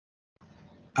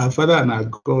Our Father and our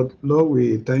God, Lord,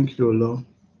 we thank you, Lord.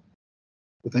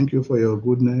 We thank you for your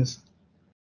goodness.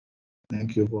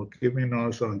 Thank you for keeping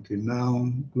us until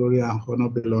now. Glory and honor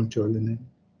belong to your name.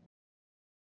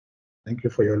 Thank you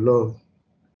for your love.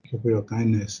 Thank you for your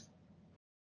kindness.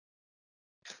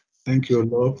 Thank you,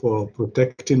 Lord, for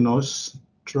protecting us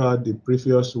throughout the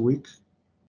previous week.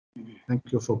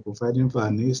 Thank you for providing for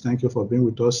our needs. Thank you for being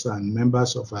with us and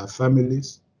members of our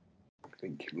families.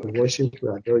 Thank you, We Lord. worship, we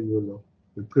adore you, Lord.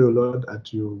 We pray, Lord,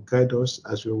 that you guide us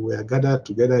as we are gathered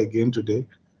together again today,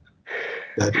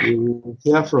 that we will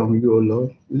hear from you, O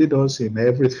Lord. Lead us in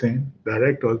everything.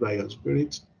 Direct us by your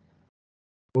Spirit.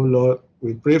 O Lord,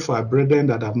 we pray for our brethren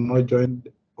that have not joined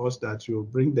us, that you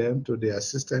bring them to their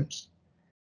assistance.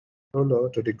 O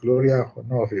Lord, to the glory and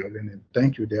honor of your holy name.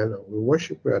 Thank you, dear Lord. We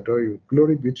worship, we adore you.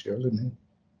 Glory be to your holy name.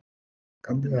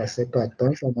 Come be accept our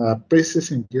thanks and our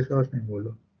praises in Jesus' name, O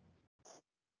Lord.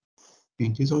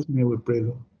 In Jesus' name we pray,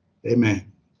 Lord.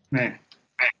 Amen. Amen.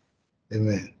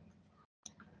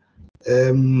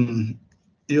 Amen.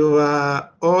 You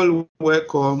are all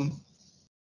welcome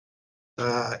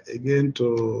again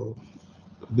to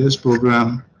this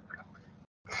program.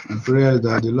 And pray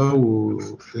that the Lord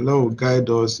will guide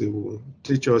us. He will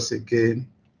teach us again.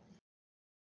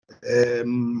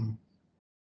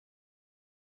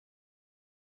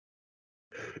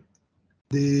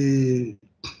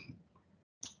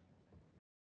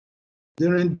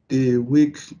 During the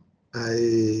week,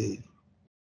 I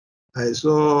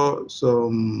saw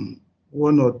some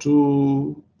 1 or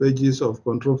 2 pages of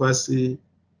controversy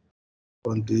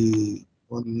on the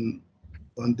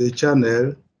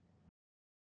channel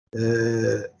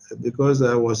because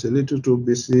I was a little too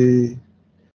busy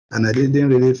and I didn't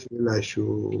really feel I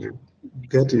should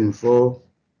get involved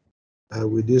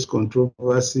with these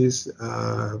controversies.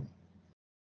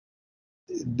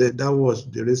 That was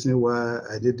the reason why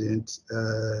I didn't.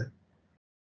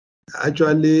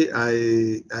 Actually,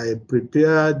 I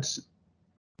prepared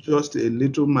just a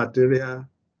little material,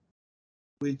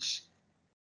 which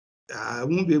I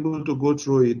won't be able to go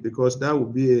through it because that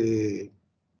would be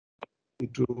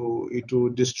it will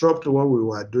disrupt what we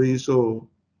were doing. So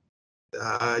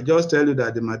I just tell you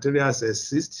that the materials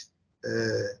exist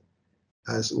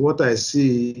as what I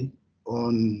see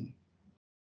on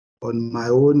my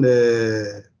own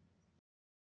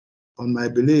on my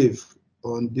belief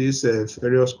on these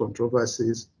various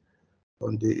controversies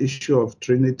on the issue of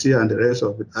Trinity and the rest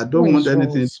of it. I don't want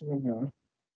anything.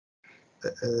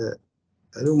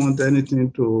 I don't want anything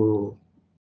to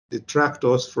detract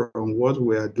us from what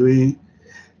we are doing.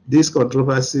 These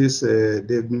controversies,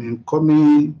 they've been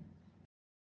coming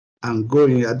and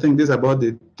going. I think this is about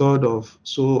the 3rd of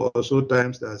so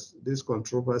times that this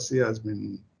controversy has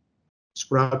been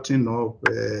sprouting up.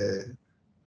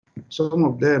 Some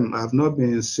of them have not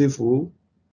been civil,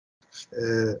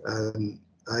 and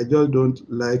I just don't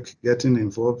like getting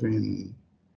involved in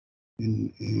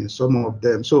some of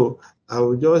them. So I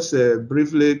will just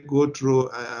briefly go through.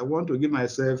 I want to give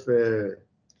myself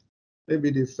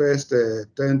maybe the first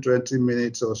 10-20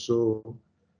 minutes or so.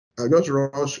 I'll just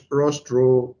rush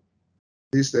through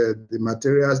this the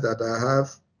materials that I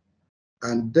have,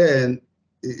 and then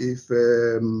if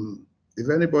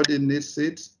anybody needs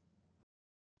it,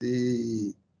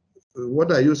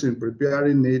 what I use in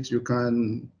preparing it, you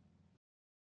can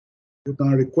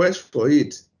request for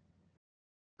it,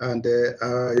 and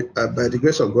by the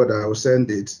grace of God, I will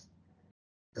send it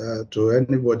to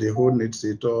anybody who needs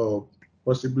it, or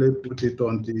possibly put it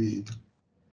on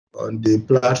the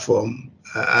platform.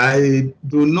 I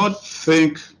do not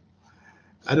think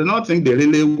they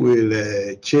really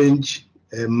will change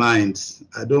minds.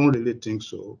 I don't really think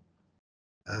so,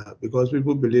 because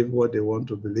people believe what they want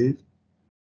to believe.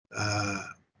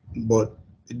 But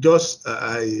just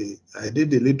I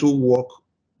did a little work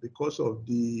because of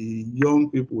the young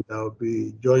people that will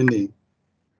be joining,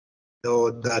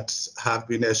 or that have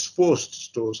been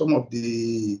exposed to some of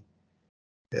the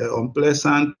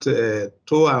unpleasant to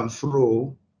and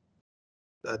fro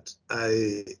that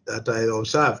I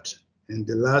observed in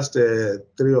the last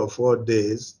 3 or 4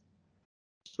 days.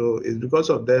 So it's because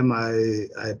of them I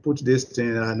put this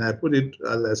thing, and I put it,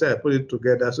 as I said, I put it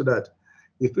together so that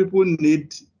if people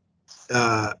need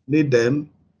them,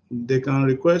 they can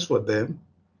request for them,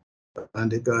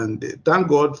 and they thank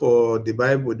God for the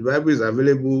Bible. The Bible is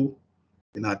available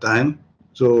in our time,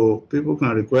 so people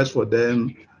can request for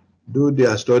them, do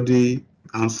their study,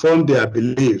 and form their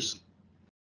beliefs.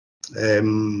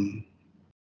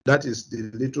 That is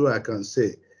the little I can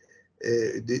say.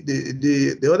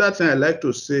 The other thing I like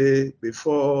to say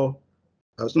before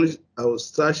I will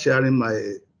start sharing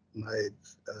my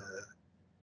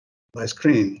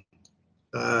screen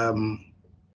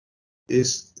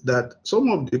is that some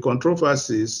of the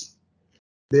controversies,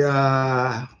 they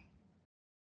are,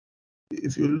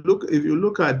 if you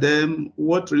look at them,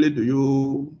 what really do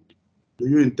you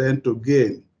intend to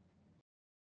gain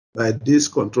by these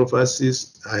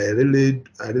controversies? I really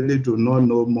do not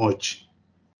know much.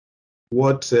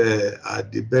 What are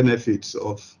the benefits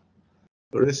of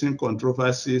raising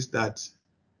controversies that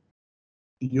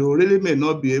you really may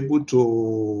not be able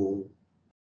to,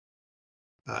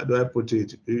 how do I put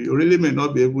it? You really may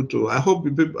not be able to. I hope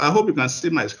you can see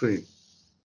my screen.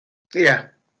 Yeah.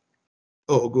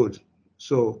 Oh, good.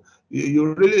 So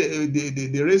you really,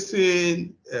 the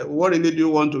raising, what really do you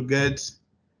want to get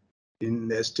in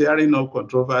stirring up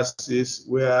controversies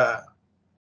where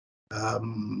I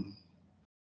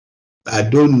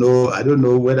don't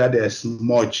know whether there's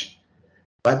much,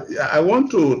 but I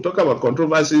want to talk about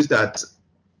controversies that,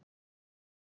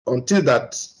 until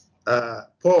that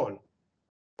Paul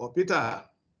or Peter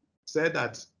said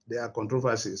that there are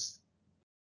controversies.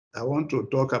 I want to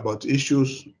talk about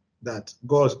issues that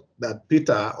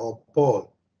Peter or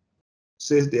Paul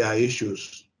says they are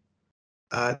issues.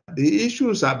 The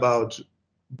issues about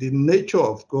the nature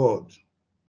of God.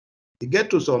 You get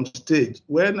to some stage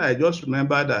when I just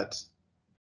remember that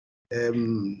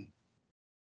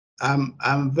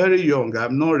I'm very young.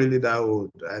 I'm not really that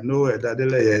old. I know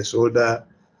𝐸𝐸𝐴𝐷𝐸 is older,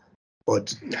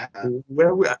 but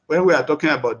when we are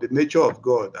talking about the nature of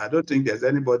God, I don't think there's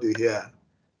anybody here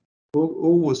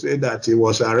who will say that he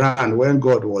was around when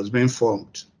God was being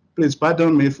formed. Please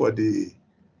pardon me for the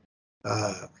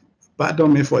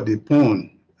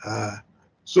pun.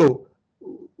 So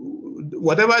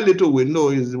whatever little we know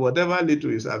is whatever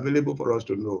little is available for us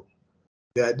to know.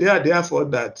 The idea, therefore,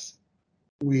 that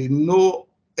we know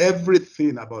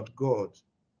everything about God,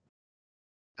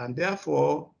 and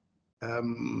therefore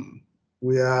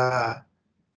we are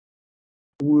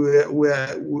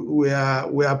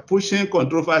pushing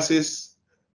controversies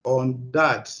on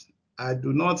that. I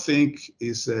don't think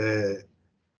it's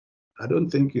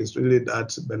really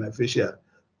that beneficial.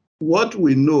 What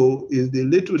we know is the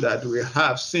little that we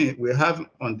have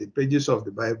on the pages of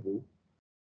the Bible.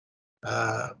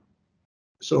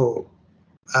 So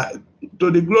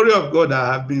to the glory of God,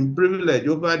 I have been privileged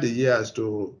over the years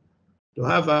to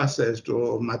have access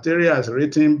to materials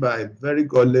written by very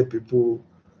godly people,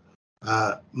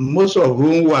 most of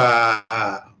whom were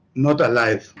not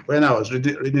alive when I was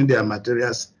reading their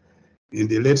materials in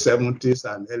the late 70s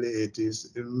and early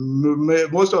 80s.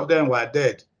 Most of them were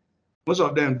dead. Most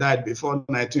of them died before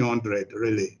 1900,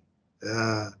 really.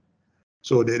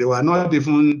 So they were not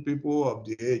even people of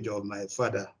the age of my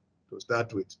father to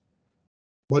start with.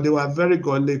 But they were very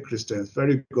godly Christians,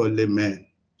 very godly men.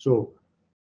 So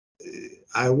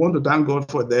I want to thank God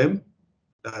for them.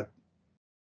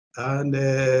 And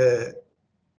the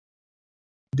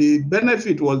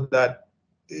benefit was that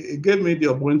it gave me the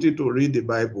opportunity to read the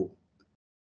Bible.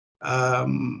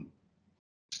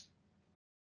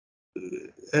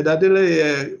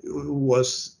 𝐸𝐸𝐴𝐷𝐸𝐴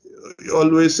was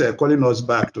always calling us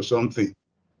back to something,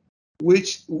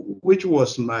 which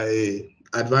was my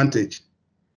advantage.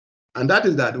 And that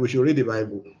is that we should read the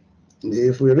Bible.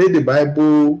 If we read the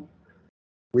Bible,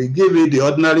 we give it the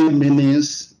ordinary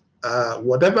meanings.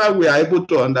 Whatever we are able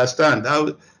to understand,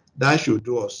 that should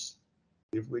do us.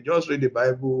 If we just read the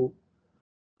Bible,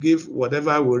 give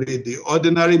whatever we read the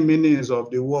ordinary meanings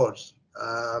of the words,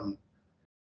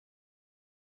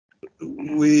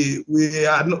 we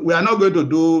are not going to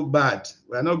do bad.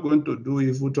 We are not going to do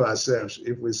evil to ourselves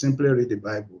if we simply read the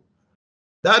Bible.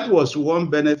 That was one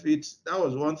benefit. That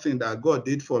was one thing that God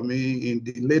did for me in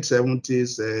the late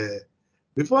 70s.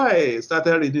 Before I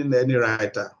started reading any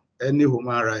writer, any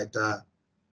human writer,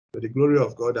 to the glory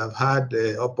of God, I've had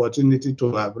the opportunity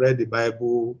to have read the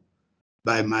Bible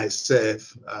by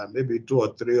myself, maybe 2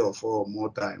 or 3 or 4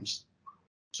 more times.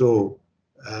 So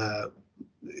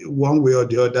one way or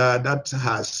the other, that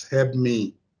has helped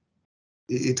me.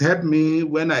 It helped me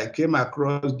when I came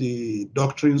across the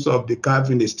doctrines of the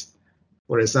Calvinists,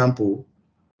 for example,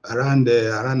 around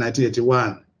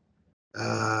 1981.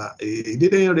 It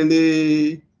didn't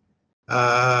really,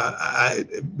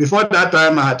 before that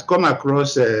time, I had come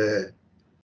across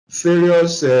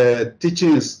various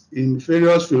teachings in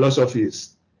various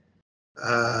philosophies.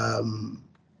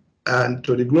 And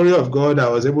to the glory of God, I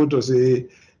was able to say,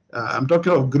 I'm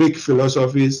talking of Greek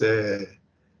philosophies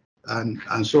and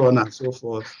so on and so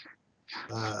forth.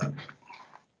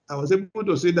 I was able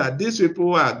to see that these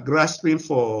people are grasping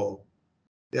for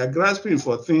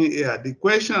thin air. The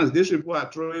questions these people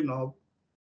are throwing up,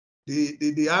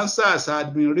 the answers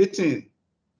had been written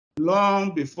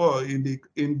long before in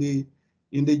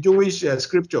the Jewish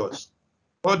scriptures.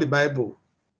 all the Bible,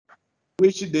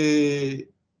 which they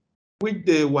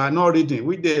were not reading,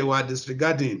 which they were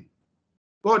disregarding.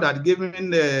 God had given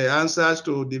the answers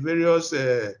to the various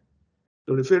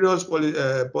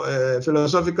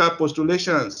philosophical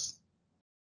postulations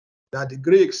that the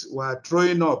Greeks were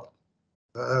throwing up.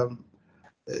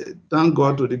 Thank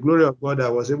God, to the glory of God, I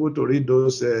was able to read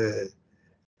those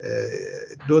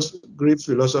Greek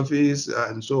philosophies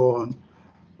and so on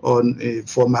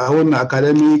for my own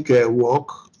academic work.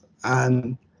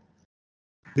 And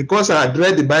because I had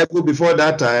read the Bible before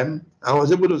that time, I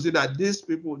was able to see that these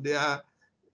people, that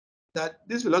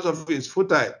this philosophy is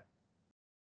futile.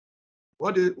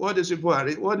 What these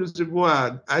people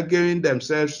are arguing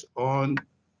themselves on,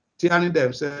 tearing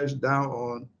themselves down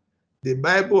on, the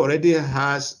Bible already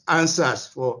has answers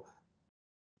for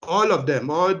all of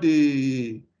them, all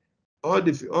the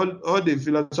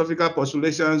philosophical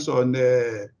postulations on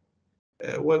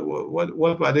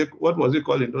what was it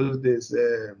called in those days?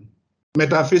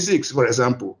 Metaphysics, for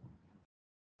example.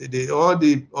 All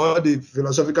the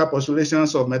philosophical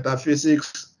postulations of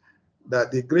metaphysics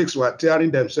that the Greeks were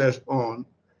tearing themselves on,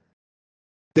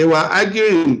 they were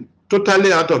arguing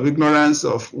totally out of ignorance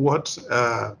of what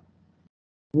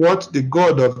the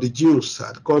God of the Jews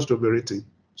had caused to be written.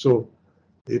 So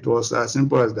it was as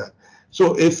simple as that.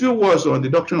 So a few words on the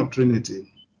doctrine of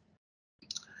Trinity.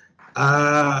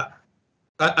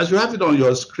 As you have it on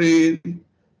your screen,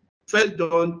 1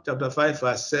 John chapter 5,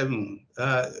 verse 7.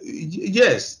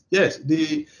 Yes,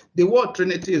 the word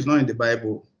Trinity is not in the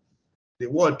Bible. The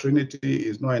word Trinity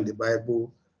is not in the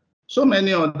Bible. So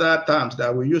many other terms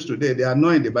that we use today, they are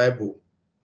not in the Bible.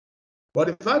 But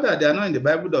the fact that they are not in the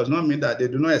Bible does not mean that they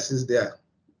do not exist there.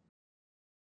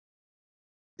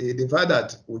 The fact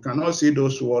that we cannot see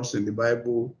those words in the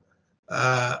Bible,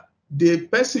 the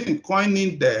person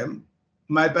coining them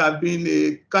might have been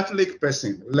a Catholic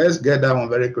person. Let's get that one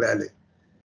very clearly.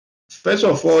 First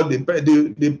of all,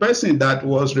 the person that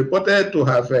was reported to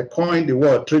have coined the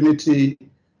word Trinity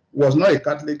was not a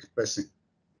Catholic person,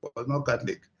 was not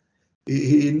Catholic.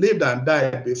 He lived and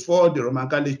died before the Roman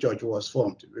Catholic Church was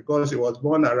formed, because he was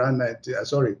born around AD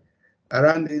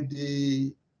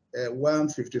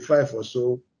 155 or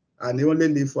so, and he only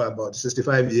lived for about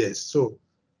 65 years. So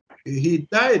he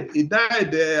died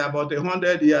about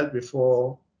 100 years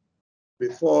before the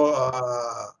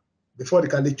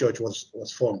Catholic Church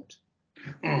was formed.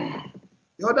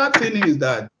 The other thing is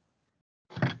that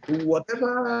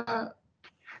whatever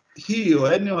he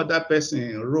or any other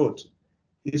person wrote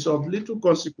is of little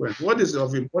consequence. What is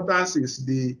of importance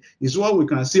is what we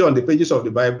can see on the pages of the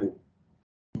Bible.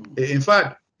 In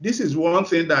fact, this is one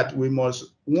thing that we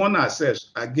must warn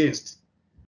ourselves against.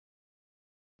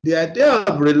 The idea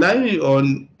of relying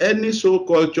on any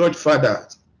so-called church father,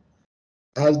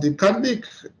 as the Catholic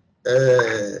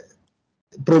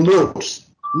promotes,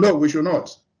 no, we should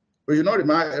not. We should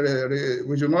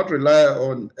not rely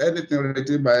on anything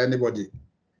written by anybody.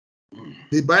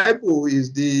 The Bible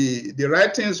is the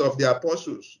writings of the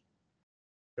apostles,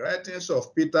 the writings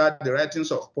of Peter, the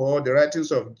writings of Paul, the writings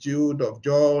of Jude, of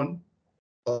John,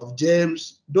 of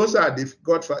James. Those are the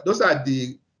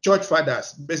church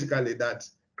fathers, basically, that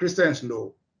Christians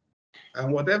know.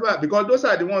 And whatever, because those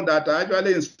are the ones that are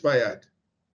actually inspired.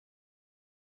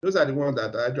 Those are the ones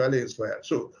that are actually inspired.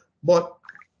 So, but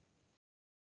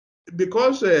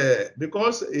because a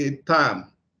term,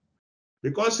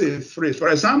 because a phrase, for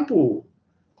example,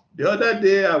 the other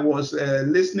day I was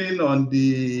listening on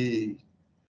the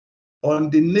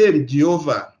name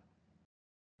Jehovah.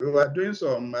 We were doing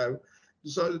some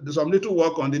little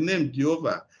work on the name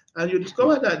Jehovah, and you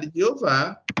discover that the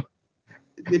Jehovah,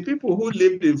 the people who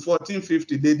lived in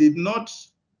 1450, they did not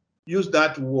use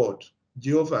that word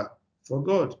Jehovah for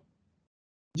God.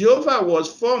 Jehovah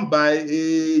was formed by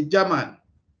a German.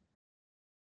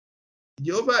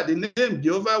 Jehovah, the name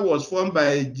Jehovah was formed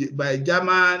by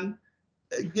German,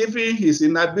 given his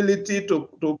inability to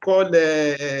call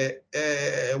Y,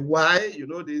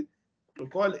 to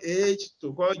call H,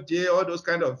 to call J, all those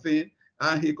kind of things,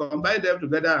 and he combined them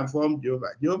together and formed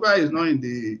Jehovah. Jehovah is not in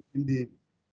the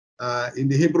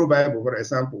Hebrew Bible, for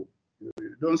example. You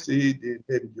don't see the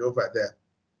name Jehovah there.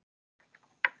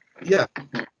 Yeah,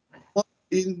 but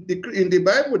in the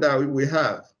Bible that we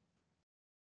have,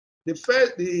 the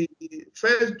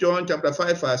first John chapter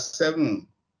 5 verse 7.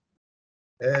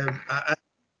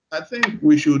 I think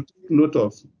we should take note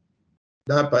of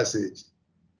that passage.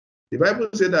 The Bible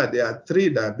says that there are three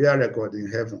that bear record in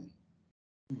heaven.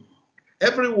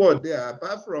 Every word there,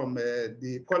 apart from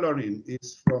the coloring,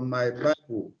 is from my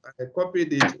Bible. I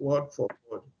copied it word for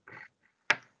word.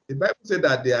 The Bible says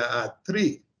that there are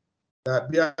three that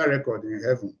bear record in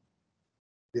heaven: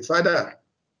 the Father,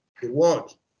 the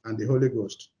Word, and the Holy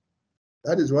Ghost.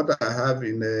 That is what I have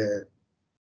in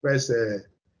First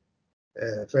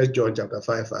John chapter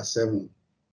 5, verse 7.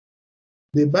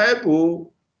 The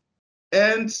Bible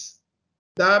ends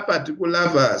that particular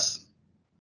verse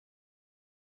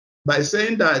by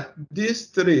saying that these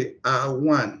three are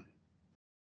one.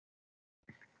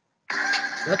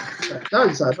 That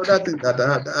is another thing that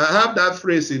I have. I have that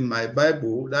phrase in my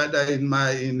Bible, that in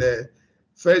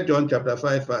 1 John chapter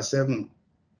 5, verse 7.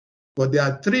 But there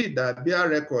are three that bear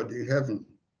record in heaven: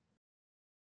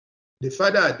 the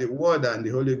Father, the Word, and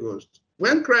the Holy Ghost.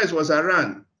 When Christ was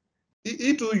around,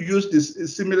 he too used this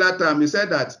similar term. He said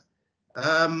that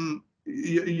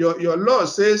your law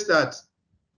says that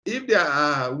if there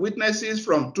are witnesses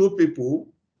from two people,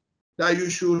 that you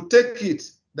should take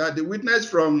it, that the witness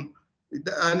from,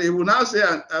 and he will now say,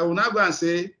 I will now go and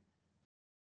say,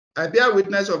 I bear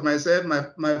witness of myself,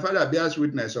 my Father bears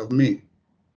witness of me.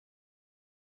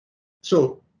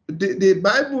 So the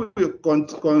Bible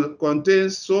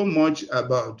contains so much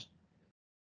about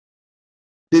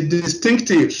the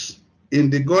distinctives in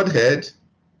the Godhead,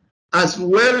 as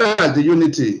well as the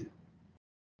unity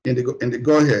in the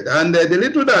Godhead. And the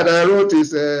little that I wrote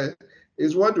is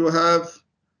what you have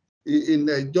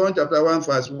in John chapter 1,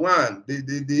 verse 1,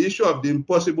 the issue of the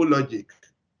impossible logic.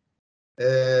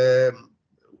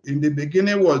 In the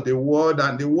beginning was the Word,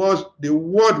 and the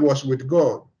Word was with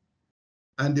God,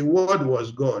 and the Word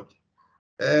was God.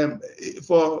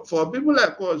 For people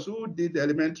like us who did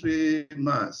elementary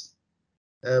maths,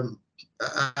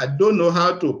 I don't know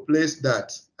how to place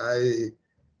that. I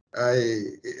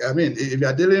mean, if you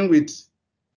are dealing with,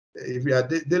 I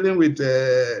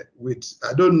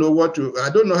don't know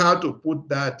how to put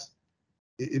that.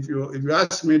 If you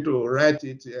ask me to write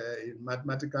it in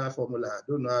mathematical formula, I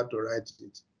don't know how to write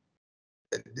it.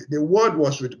 The Word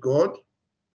was with God.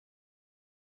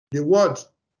 The Word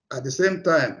at the same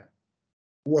time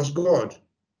was God.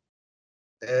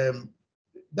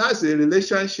 That's a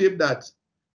relationship that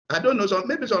I don't know.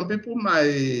 Maybe some people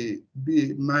might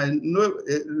know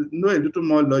a little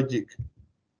more logic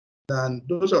than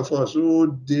those of us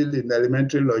who deal in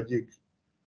elementary logic.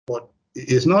 But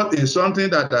it's something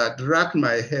that I racked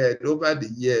my head over the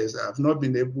years. I've not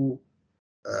been able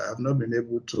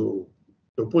to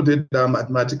put it down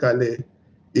mathematically.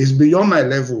 It's beyond my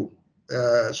level.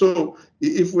 So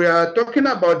if we are talking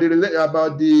about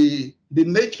the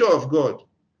nature of God,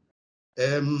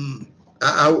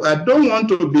 I don't want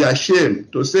to be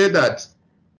ashamed to say that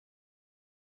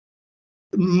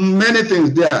many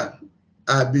things there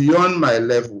are beyond my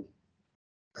level.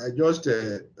 I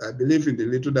believe in the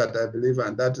little that I believe,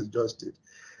 and that is just it.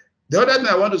 The other thing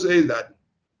I want to say is that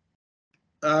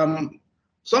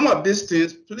some of these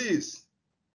things, please,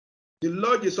 the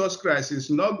Lord Jesus Christ is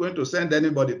not going to send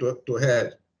anybody to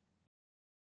hell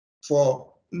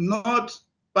for not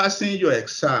passing your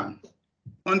exam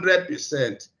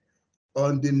 100%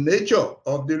 on the nature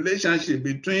of the relationship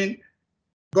between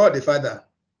God the Father,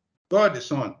 God the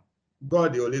Son,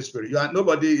 God the Holy Spirit.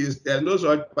 There's no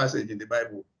such passage in the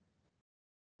Bible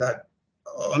that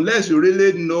unless you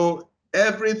really know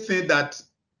everything that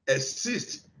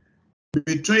exists in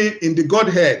the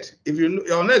Godhead,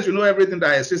 unless you know everything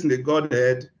that exists in the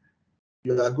Godhead,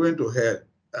 you are going to hell.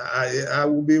 I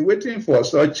will be waiting for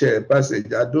such a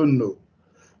passage. I don't know.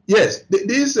 Yes,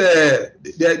 please,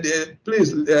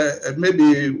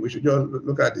 maybe we should just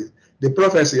look at it. The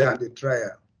prophecy and the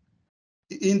trial.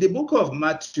 In the book of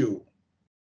Matthew,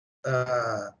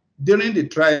 during the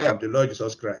trial of the Lord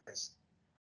Jesus Christ,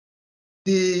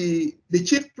 the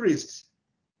chief priest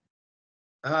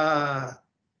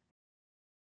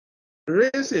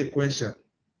raised a question.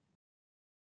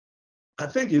 I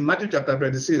think in Matthew chapter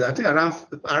 26, I think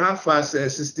around verse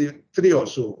 63 or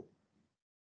so.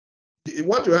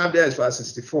 What you have there is verse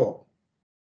 64.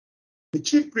 The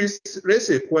chief priest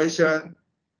raised a question,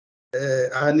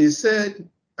 and he said,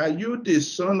 "Are you the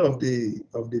Son of the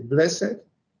Blessed?"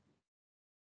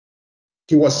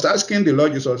 He was asking the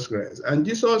Lord Jesus Christ, and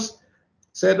Jesus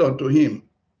said unto him,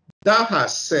 "Thou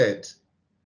hast said."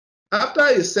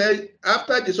 After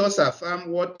Jesus affirmed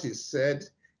what he said,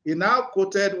 he now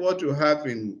quoted what you have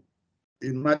in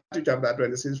Matthew chapter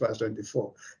 26, verse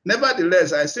 24.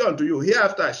 "Nevertheless, I say unto you,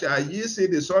 hereafter shall ye see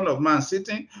the Son of Man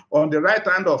sitting on the right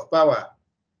hand of power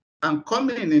and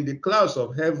coming in the clouds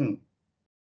of heaven."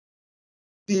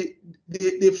 The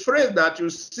phrase that you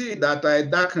see that I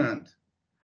darkened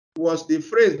was the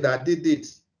phrase that did it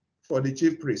for the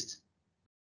chief priest.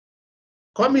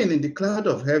 Coming in the cloud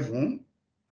of heaven,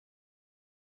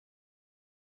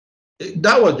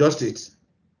 that was just it.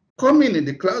 coming in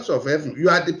the clouds of heaven, you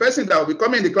are the person that will be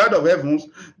coming in the cloud of heavens,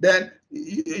 then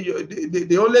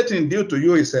the only thing due to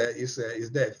you is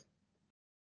death.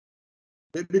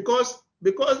 Because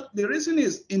the reason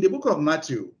is in the book of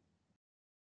Matthew,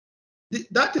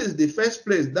 that is the first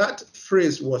place that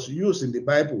phrase was used in the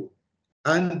Bible.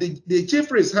 And the chief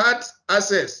priest had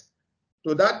access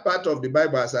to that part of the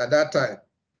Bible as at that time.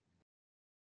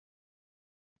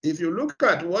 If you look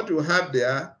at what you have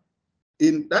there,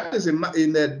 that is in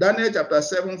Daniel chapter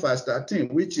 7, verse 13,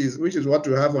 which is what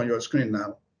you have on your screen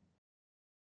now.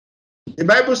 The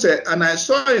Bible said, and I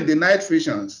saw in the night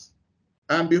visions,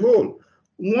 and behold,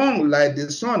 one like the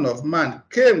Son of Man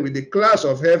came with the clouds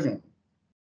of heaven,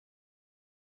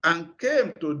 and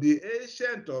came to the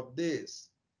Ancient of Days.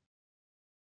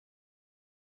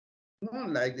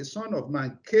 One like the Son of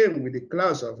Man came with the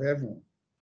clouds of heaven,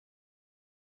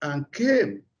 and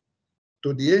came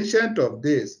to the Ancient of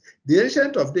Days. The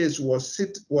Ancient of Days was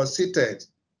seated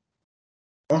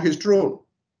on his throne.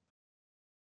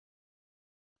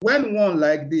 When one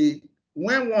like the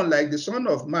Son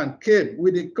of Man came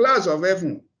with the clouds of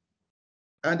heaven,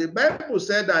 and the Bible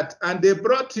said that, and they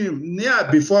brought him near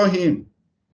before him.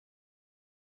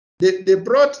 They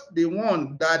brought the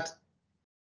one that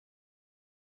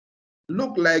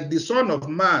looked like the Son of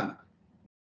Man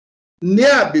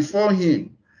near before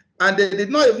him. And they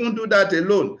did not even do that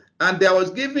alone. And they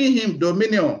was giving him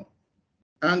dominion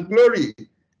and glory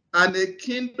and a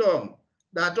kingdom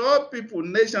that all people,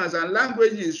 nations, and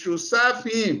languages should serve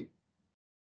him.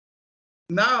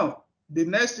 Now, the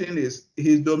next thing is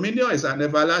his dominion is an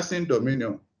everlasting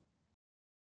dominion.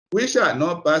 We shall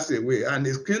not pass away, and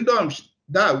his kingdom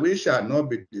that we shall not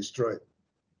be destroyed.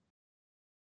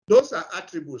 Those are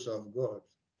attributes of God.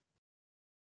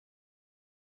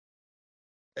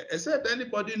 Except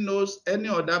anybody knows any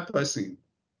other person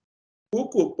who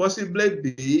could possibly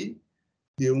be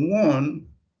the one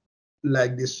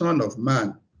like the Son of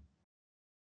Man.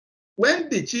 When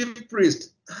the chief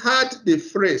priest heard the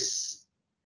phrase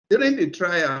during the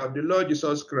trial of the Lord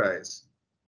Jesus Christ,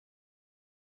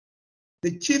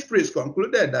 the chief priest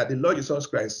concluded that the Lord Jesus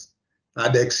Christ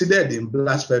had exceeded in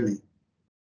blasphemy.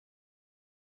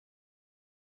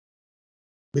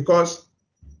 Because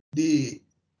the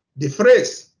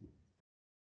phrase,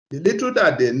 the little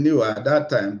that they knew at that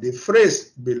time, the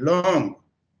phrase belonged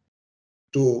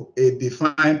to a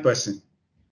defined person.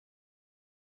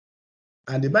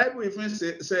 And the Bible even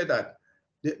said that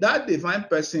that divine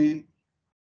person,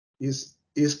 his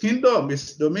kingdom,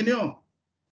 his dominion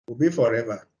will be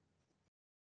forever.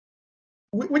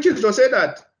 Which is to say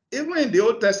that even in the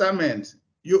Old Testament,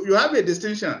 you have a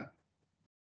distinction.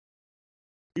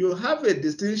 You have a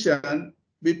distinction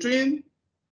between,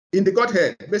 in the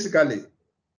Godhead, basically,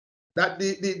 that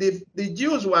the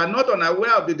Jews were not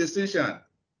unaware of the distinction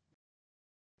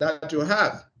that you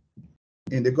have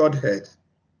in the Godhead.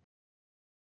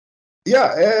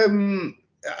 Yeah,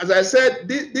 as I said,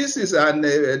 this is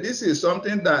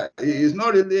something that is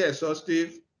not really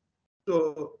exhaustive.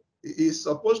 So it's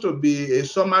supposed to be a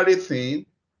summary thing,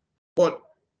 but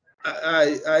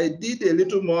I did a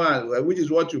little more, which is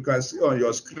what you can see on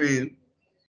your screen,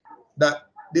 that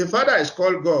the Father is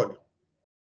called God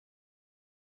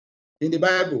in the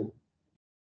Bible.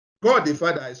 God the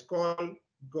Father is called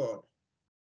God.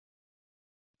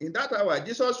 In that hour,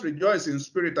 Jesus rejoiced in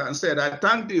spirit and said, I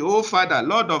thank thee, O Father,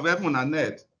 Lord of heaven and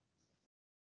earth.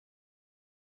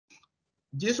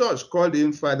 Jesus called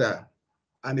him Father,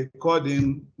 and he called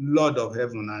him Lord of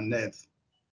heaven and earth.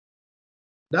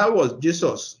 That was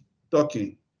Jesus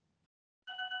talking.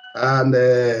 And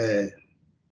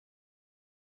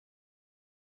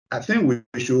I think we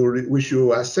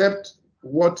should accept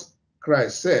what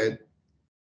Christ said.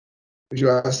 We should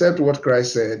accept what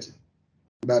Christ said,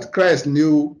 that Christ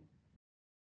knew,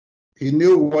 he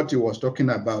knew what he was talking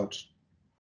about.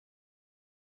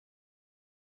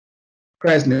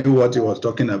 Christ knew what he was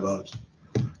talking about.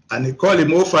 And he called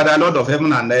him, O Father, Lord of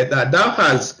heaven and earth, that thou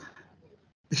hast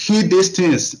hid these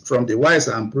things from the wise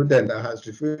and prudent, that has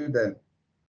revealed them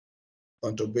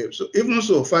unto babes. So even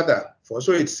so, Father, for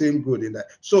so it seemed good in that.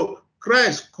 So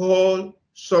Christ called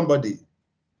somebody.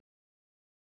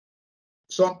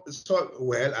 I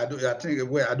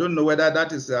don't know whether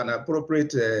that is an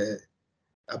appropriate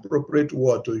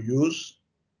word to use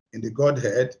in the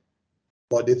Godhead,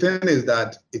 but the thing is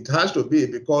that it has to be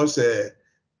because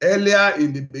earlier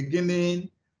in the beginning,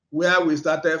 where we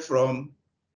started from,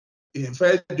 in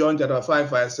 1 John chapter 5,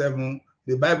 verse 7,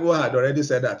 the Bible had already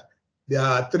said that there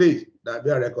are three that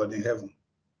bear record in heaven.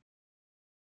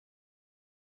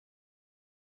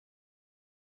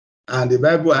 And the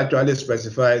Bible actually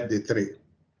specified the three.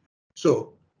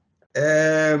 So,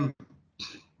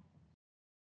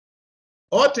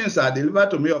 All things are delivered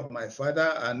to me of my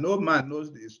Father, and no man knows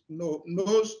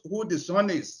who the Son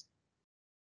is.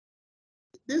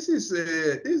 This is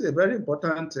a very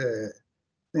important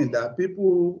thing that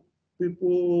people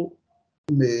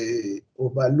may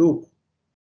overlook,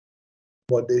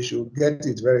 but they should get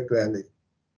it very clearly.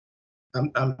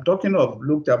 I'm talking of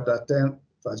Luke chapter 10,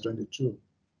 verse 22.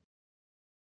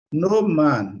 No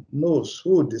man knows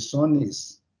who the Son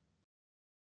is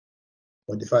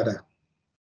but the Father,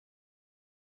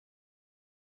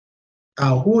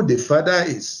 and who the Father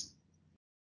is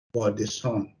but the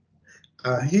Son,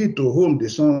 and he to whom the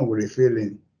Son will reveal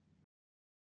him.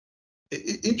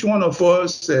 Each one of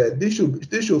us, this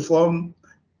should form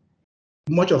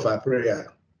much of our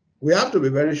prayer. We have to be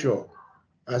very sure,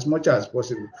 as much as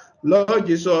possible. Lord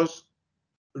Jesus,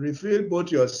 reveal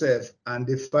both yourself and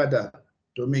the Father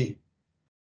to me.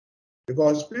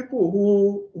 Because people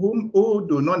who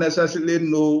do not necessarily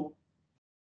know,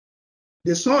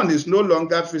 the Son is no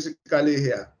longer physically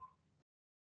here.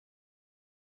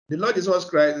 The Lord Jesus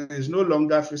Christ is no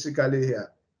longer physically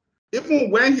here. Even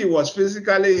when he was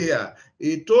physically here,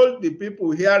 he told the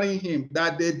people hearing him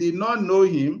that they did not know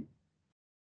him.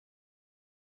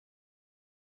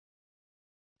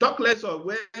 Talk less of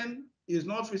when he's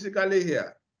not physically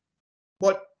here.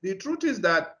 But the truth is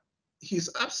that his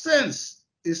absence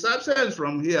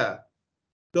from here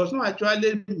does not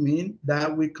actually mean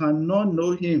that we cannot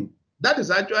know him. That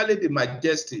is actually the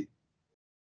majesty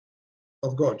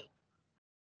of God.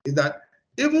 Is that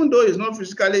even though he's not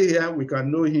physically here, we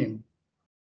can know him.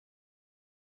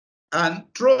 And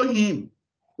through him,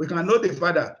 we can know the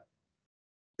Father,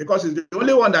 because he's the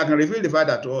only one that can reveal the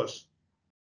Father to us.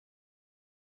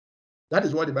 That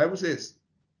is what the Bible says.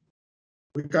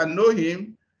 We can know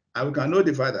him and we can know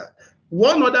the Father.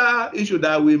 One other issue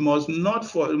that we must not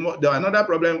fall, another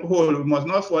problem hole we must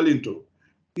not fall into,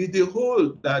 is the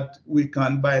hole that we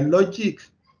can by logic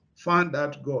find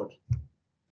out God.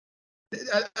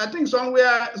 I think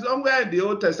somewhere in the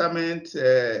Old Testament,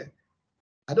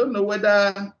 I don't know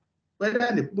whether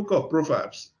in the book of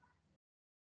Proverbs,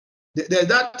 there's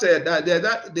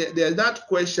that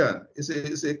question.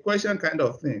 It's a question kind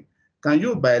of thing. Can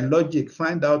you by logic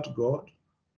find out God?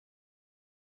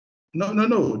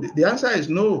 No. The answer is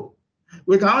no.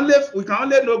 We can only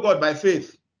know God by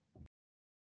faith.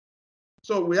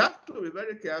 So we have to be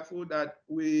very careful that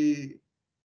we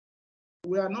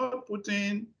are not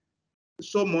putting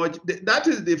so much. That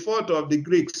is the fault of the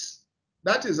Greeks.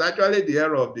 That is actually the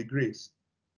error of the Greeks.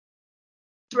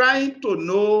 Trying to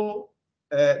know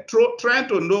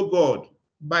God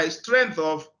by strength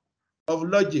of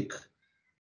logic.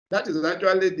 That is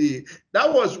actually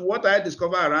that was what I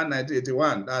discovered around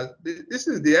 1981. That this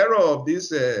is the error of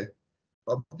this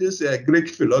Greek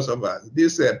philosophers,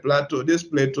 this Plato,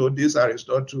 this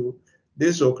Aristotle,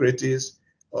 this Socrates,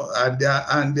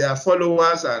 and their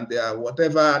followers and their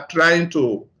whatever, trying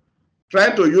to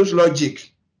use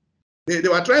logic. These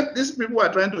people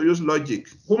were trying to use logic,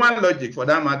 human logic for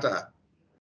that matter,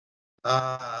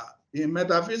 in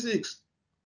metaphysics,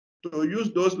 to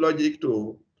use those logic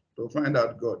to find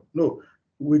out God. No,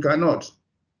 we cannot.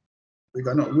 We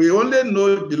cannot. We only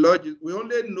know the logic. We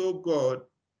only know God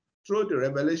through the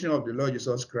revelation of the Lord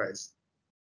Jesus Christ.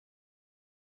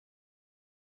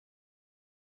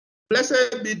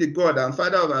 Blessed be the God and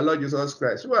Father of our Lord Jesus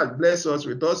Christ, who has blessed us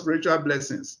with all spiritual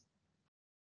blessings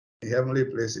in heavenly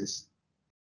places.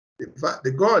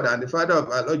 The God and the Father of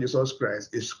our Lord Jesus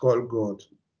Christ is called God.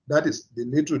 That is the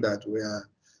little that we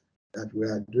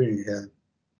are doing here.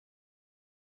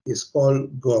 It's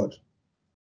called God.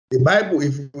 The Bible,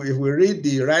 if we read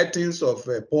the writings of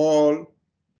Paul,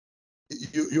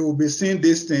 you will be seeing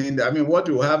this thing. I mean, what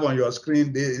you have on your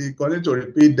screen, you're going to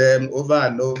repeat them over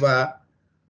and over.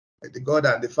 The God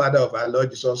and the Father of our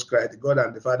Lord Jesus Christ, the God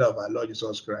and the Father of our Lord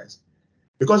Jesus Christ.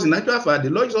 Because in actual fact,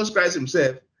 the Lord Jesus Christ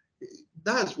himself,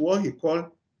 that's what he called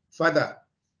Father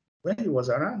when he was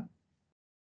around.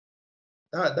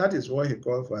 That is what he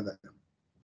called Father.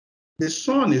 The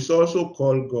Son is also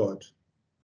called God.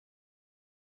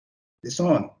 The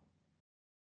Son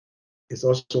is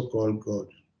also called God.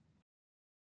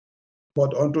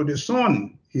 But unto the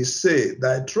Son he said,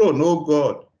 thy throne, O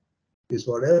God, is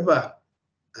forever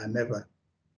and ever.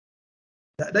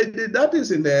 That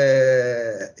is in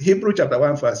the Hebrew chapter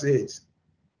 1, verse 8.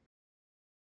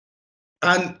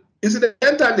 And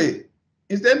incidentally,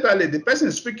 the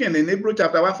person speaking in Hebrew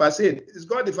chapter 1, verse 8 is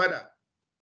God the Father.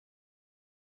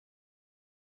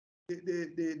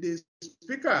 The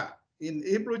speaker in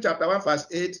Hebrew chapter 1, verse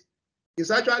 8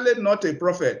 is actually not a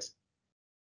prophet.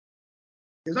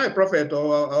 He's not a prophet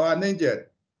or an angel.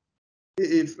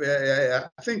 If I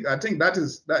think that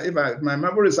is that, if my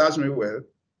memory serves me well.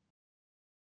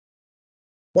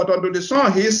 But unto the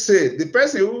Son he said, the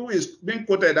person who is being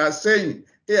quoted as saying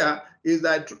here is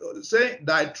that saying,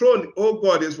 "Thy throne, O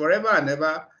God, is forever and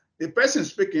ever." The person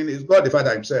speaking is God the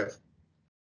Father himself.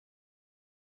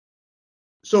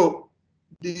 So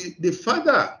the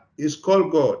Father is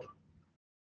called God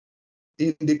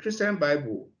in the Christian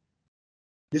Bible.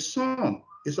 The Son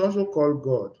is also called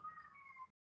God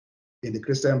in the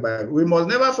Christian Bible. We must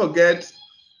never forget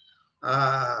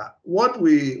what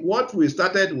we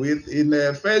started with in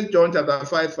 1 John chapter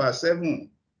 5 verse 7.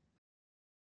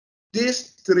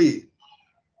 These three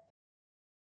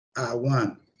are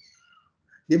one.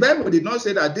 The Bible did not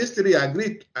say that these three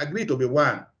agree to be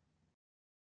one.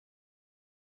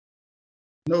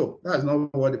 No, that's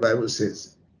not what the Bible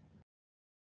says.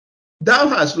 Thou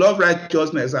hast loved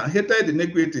righteousness and hated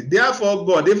iniquity. Therefore,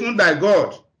 God, even thy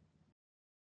God,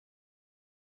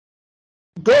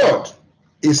 God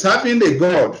is having a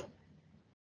God.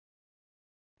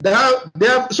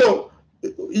 So,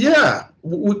 yeah,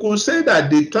 we could say that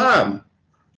the term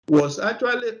was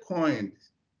actually coined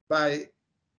by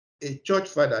a church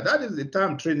father. That is the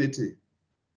term Trinity.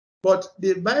 But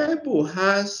the Bible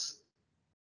has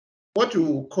what you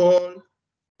would call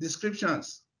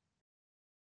descriptions.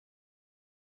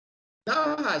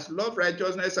 Thou hast loved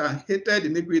righteousness and hated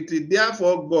iniquity,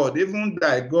 therefore God, even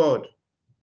thy God.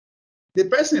 The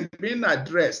person being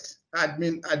addressed had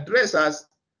been addressed as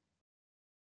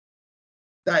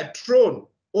thy throne,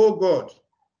 O God,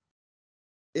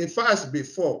 a verse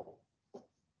before.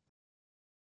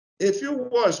 A few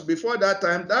words before that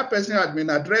time, that person had been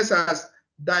addressed as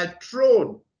thy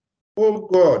throne, O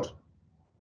God.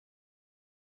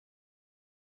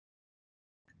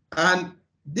 And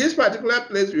this particular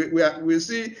place, we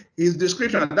see his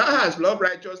description, thou hast loved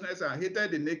righteousness and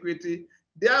hated iniquity.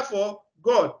 Therefore,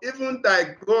 God, even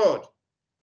thy God,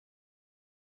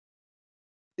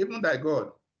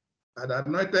 had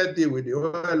anointed thee with the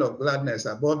oil of gladness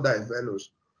above thy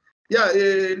fellows. Yeah,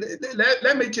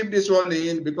 let me chip this one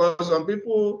in, because some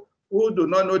people who do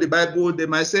not know the Bible, they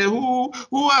might say, who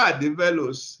are the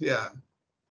fellows here?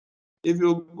 If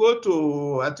you go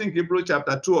to, I think, Hebrew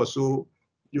chapter 2 or so,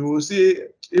 you will see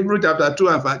Hebrew chapter 2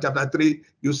 and chapter 3,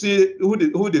 you see who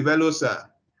the fellows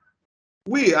are.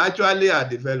 We actually are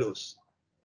the fellows,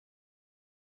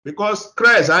 because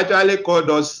Christ actually called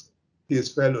us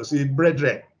his fellows, his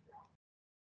brethren.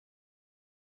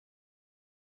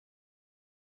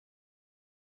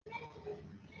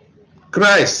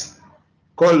 Christ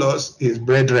called us his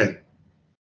brethren.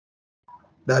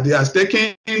 That he has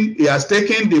taken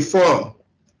the form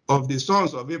of the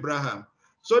sons of Abraham,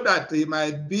 so that he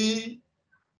might be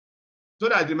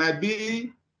the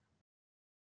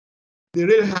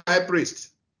real high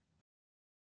priest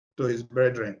to his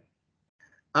brethren.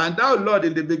 And thou, Lord,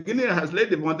 in the beginning hast laid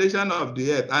the foundation of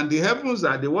the earth, and the heavens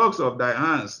are the works of thy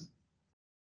hands.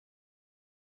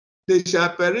 They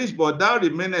shall perish, but thou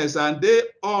remainest, and they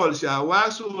all shall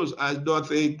wax old as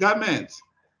doth a garment.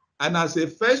 And as a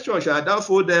vesture shalt thou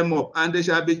fold them up, and they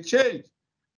shall be changed.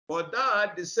 But thou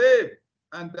art the same,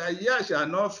 and thy year shall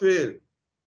not fail.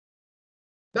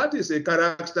 That is a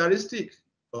characteristic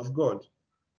of God.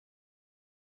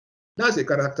 That's a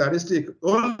characteristic.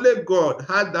 Only God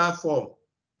has that form.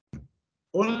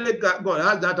 Only God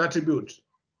has that attribute.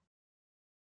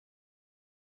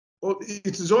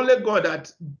 It is only God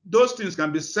that those things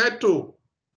can be said to.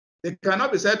 They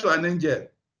cannot be said to an angel.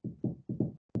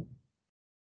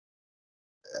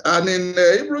 And in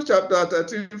Hebrews chapter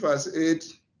 13, verse 8,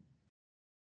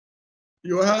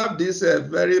 you have this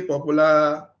very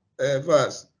popular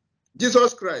verse.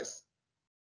 Jesus Christ,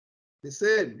 the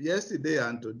same yesterday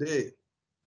and today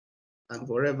and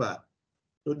forever.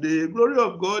 To the glory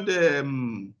of God,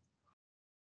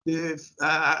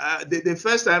 the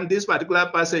first time this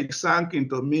particular passage sank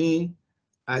into me,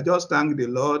 I just thanked the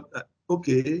Lord.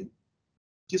 Okay,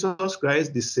 Jesus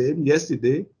Christ, the same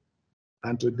yesterday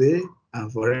and today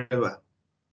and forever.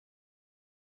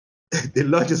 The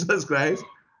Lord Jesus Christ,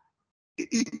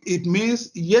 it means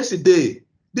yesterday.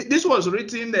 This was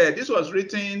written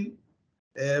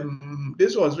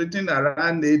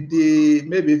around AD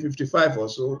maybe 55 or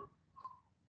so,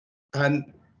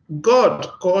 and God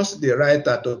caused the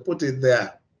writer to put it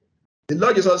there. The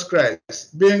Lord Jesus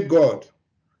Christ, being God,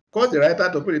 caused the writer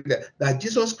to put it there, that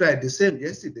Jesus Christ the same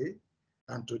yesterday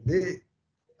and today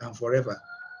and forever.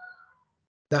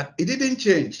 That it didn't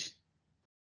change.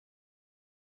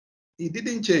 It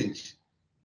didn't change.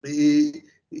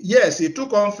 Yes, he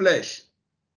took on flesh,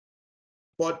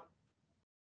 but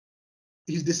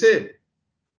he's the same.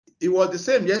 He was the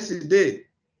same yesterday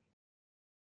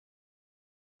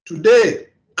today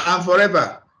and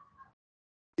forever.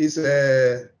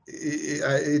 It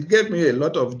gave me a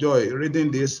lot of joy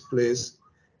reading this place,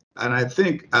 and I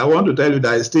think I want to tell you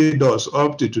that it still does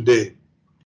up to today.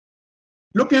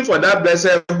 Looking for that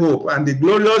blessed hope and the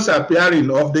glorious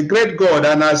appearing of the great God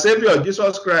and our Savior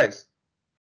Jesus Christ.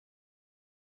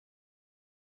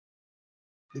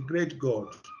 The great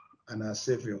God and our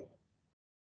Savior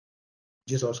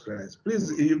Jesus Christ.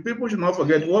 Please, people should not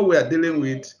forget what we are dealing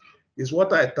with is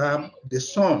what I term the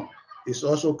Son is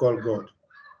also called God.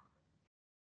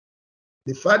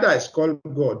 The Father is called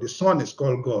God, the Son is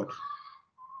called God.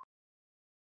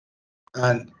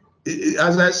 And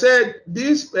as I said,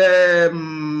 these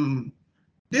few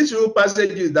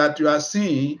passages that you are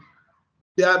seeing,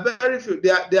 they are very few.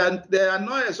 They are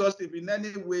not exhaustive in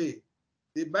any way.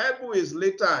 The Bible is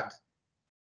littered.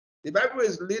 The Bible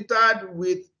is littered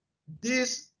with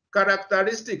these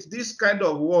characteristics, these kind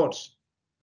of words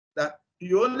that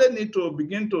you only need to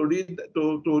begin to read,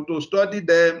 to study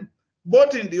them,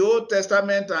 both in the Old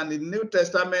Testament and the New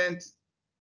Testament.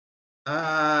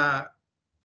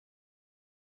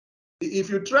 If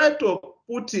you try to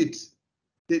put it,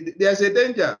 there's a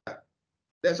danger.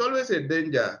 There's always a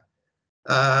danger.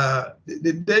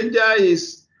 The danger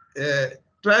is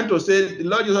trying to say the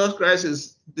Lord Jesus Christ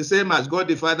is the same as God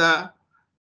the Father.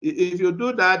 If you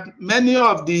do that, many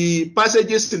of the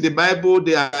passages in the Bible,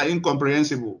 they are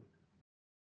incomprehensible.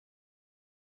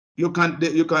 You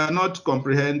cannot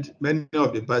comprehend many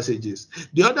of the passages.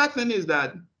 The other thing is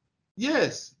that,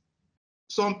 yes,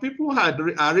 some people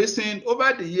are risen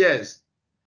over the years,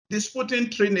 disputing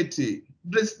Trinity,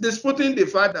 disputing the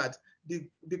fact that the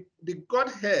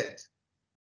Godhead,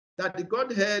 that the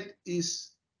Godhead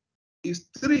is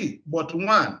three but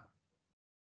one,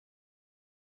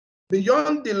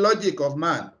 beyond the logic of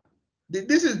man.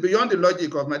 This is beyond the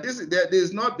logic of man.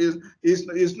 Is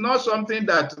not something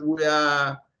that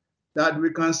we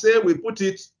can say we put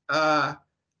it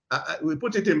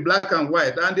in black and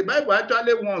white. And the Bible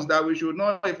actually warns that we should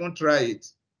not even try it.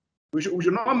 We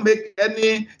should not make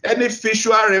any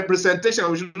visual representation.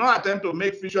 We should not attempt to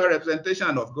make visual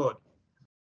representation of God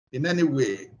in any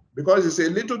way, because it's a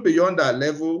little beyond our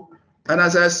level. And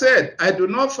as I said, I do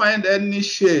not find any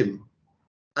shame.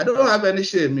 I don't have any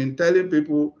shame in telling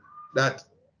people that,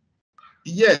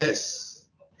 yes,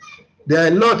 there are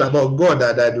a lot about God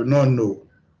that I do not know.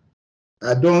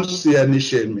 I don't see any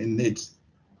shame in it.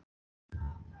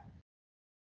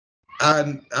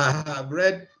 And I have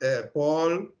read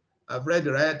Paul, I've read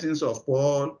the writings of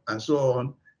Paul and so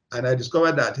on, and I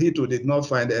discovered that he too did not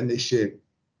find any shame.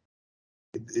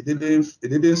 He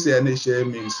didn't see any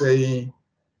shame in saying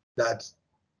that,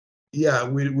 yeah,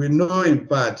 we know in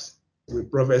part, we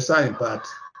prophesy in part.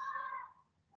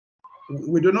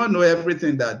 We do not know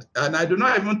everything that, and I do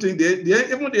not even think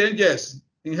even the angels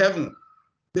in heaven,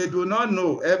 they do not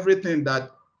know everything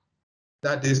that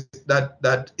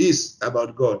is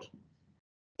about God.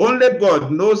 Only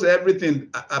God knows everything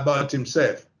about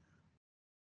himself.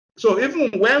 So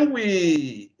even when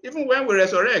we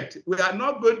resurrect, we are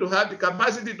not going to have the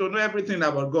capacity to know everything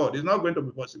about God. It's not going to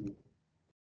be possible.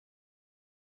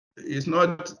 It's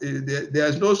not.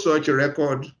 There's no such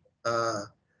record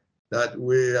that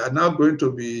we are now going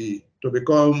to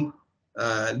become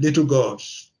little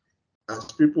gods,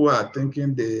 as people are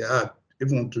thinking they are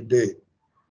even today.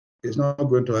 It's not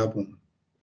going to happen.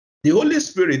 The Holy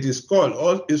Spirit is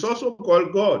also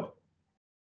called God.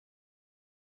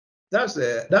 That's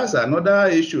another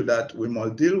issue that we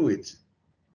must deal with.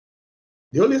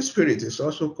 The Holy Spirit is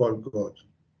also called God.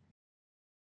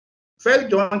 1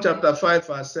 John chapter 5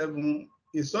 verse 7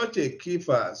 is such a key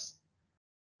verse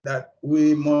that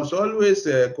we must always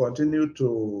continue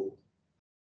to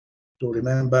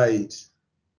remember it.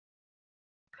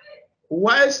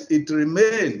 Whilst it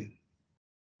remained,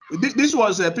 this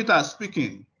was Peter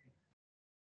speaking.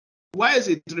 Why is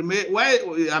it remain? Why?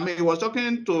 I mean, he was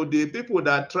talking to the people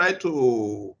that tried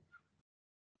to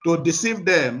deceive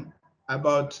them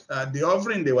about the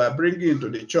offering they were bringing to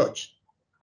the church.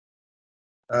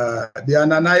 The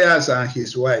Ananias and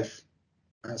his wife,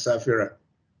 and Sapphira.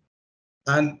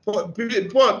 And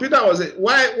Peter was saying,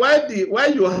 why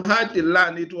you had the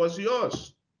land? It was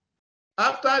yours.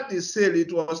 After the sale,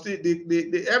 it was still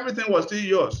everything was still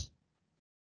yours.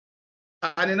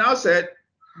 And he now said,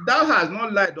 "Thou hast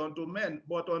not lied unto men,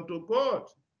 but unto God."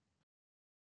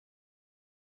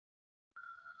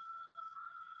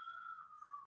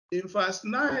 In verse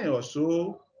 9 or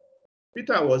so,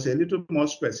 Peter was a little more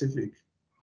specific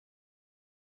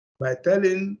by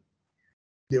telling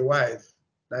the wife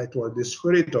that it was the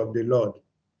Spirit of the Lord,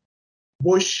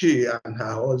 both she and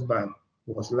her husband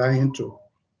was lying to.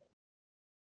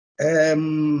 Yeah,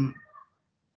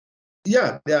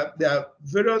 there are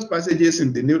various passages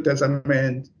in the New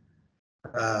Testament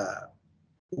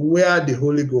where the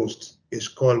Holy Ghost is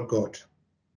called God.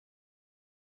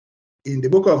 In the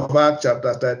book of Acts,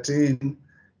 chapter 13,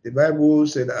 the Bible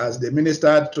said, as they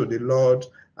ministered to the Lord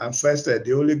and fasted,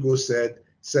 the Holy Ghost said,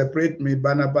 separate me,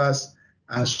 Barnabas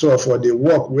and Saul, for the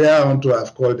work whereunto I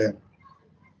have called them.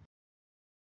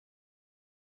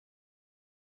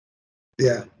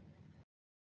 Yeah.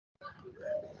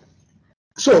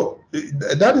 So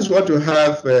that is what you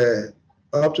have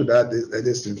up to that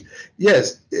distance.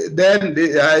 Yes, then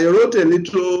I wrote a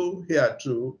little here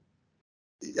too.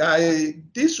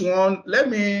 This one, let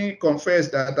me confess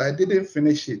that I didn't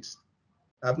finish it.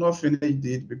 I've not finished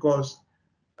it because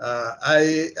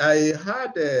I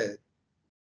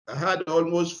had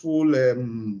almost full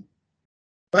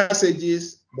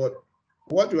passages, but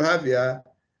what you have here,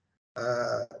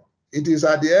 it is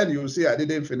at the end, you'll see I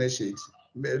didn't finish it.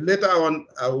 Later on,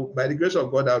 by the grace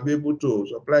of God, I'll be able to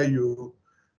supply you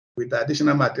with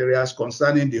additional materials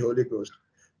concerning the Holy Ghost.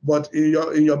 But in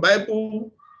your Bible,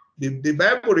 the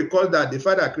Bible records that the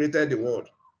Father created the world.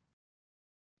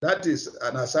 That is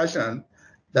an assertion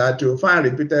that you'll find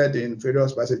repeated in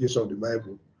various passages of the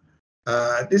Bible.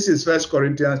 This is 1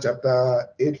 Corinthians chapter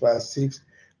 8, verse 6.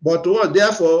 But to us,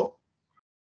 therefore,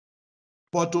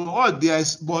 there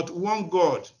is but one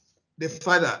God, the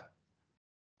Father,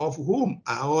 of whom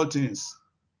are all things.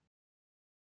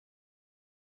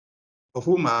 Of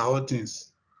whom are all things.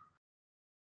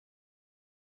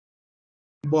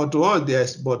 But to us, there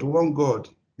is but one God,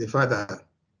 the Father,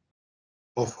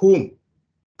 of whom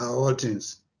are all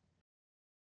things.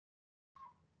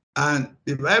 And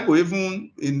the Bible,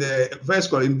 even in the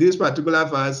verse, in this particular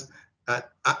verse,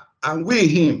 and we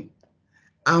him,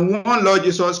 and one Lord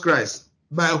Jesus Christ,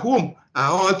 by whom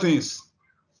are all things,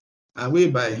 and we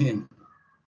by him.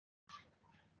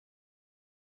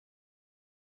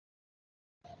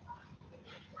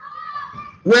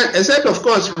 Well, except of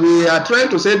course, we are trying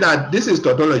to say that this is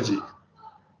tautology.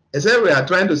 Except we are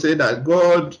trying to say that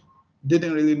God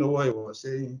didn't really know what he was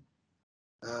saying.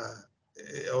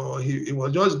 Or he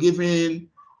was just giving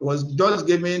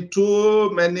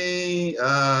too many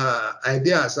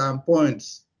ideas and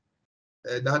points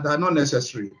that are not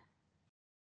necessary.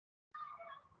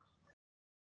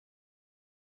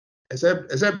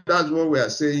 Except that's what we are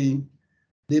saying.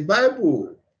 The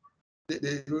Bible,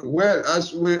 well,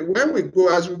 as we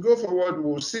go forward,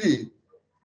 we'll see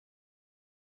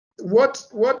what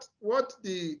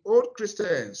the old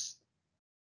Christians,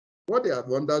 what they have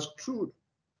understood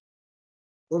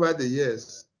over the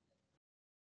years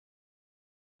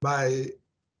by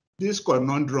this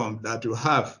conundrum that you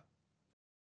have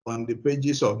on the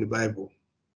pages of the Bible.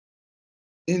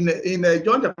 In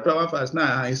John chapter 1, verse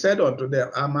 9, he said unto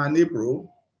them, I'm an Hebrew.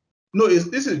 No,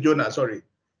 this is Jonah, sorry.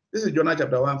 This is Jonah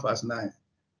chapter 1, verse 9.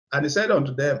 And he said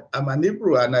unto them, I'm an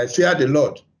Hebrew, and I fear the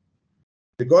Lord,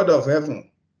 the God of heaven,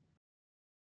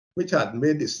 which had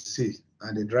made the sea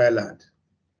and the dry land.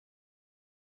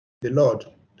 The Lord,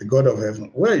 the God of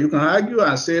heaven. Well, you can argue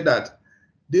and say that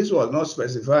this was not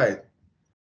specified,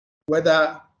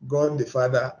 whether God the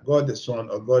Father, God the Son,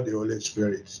 or God the Holy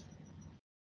Spirit.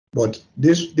 But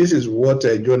this is what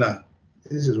Jonah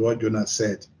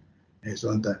said in his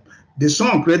own time. The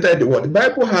Son created the world. The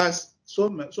Bible has so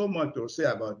much to say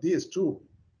about this too.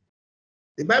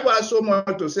 The Bible has so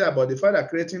much to say about the Father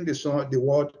creating the Son, the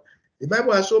world. The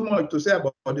Bible has so much to say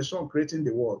about the Son creating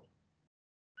the world.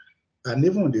 And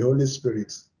even the Holy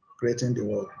Spirit creating the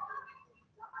world.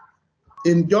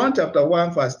 In John chapter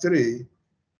 1, verse 3,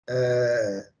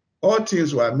 all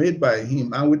things were made by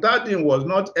him, and without him was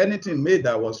not anything made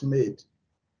that was made.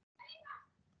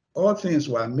 All things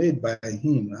were made by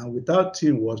him, and without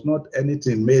him was not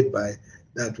anything made by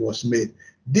that was made.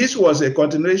 This was a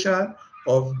continuation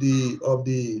of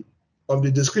the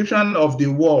description of the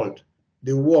world.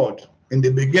 The Word. In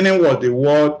the beginning was the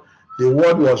Word. The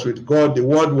Word was with God. The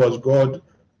Word was God.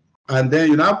 And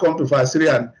then you now come to verse 3,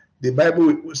 and the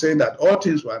Bible is saying that all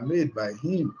things were made by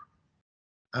him,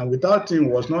 and without him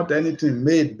was not anything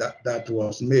made that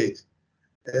was made.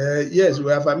 Yes,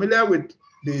 we are familiar with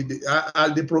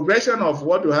the progression of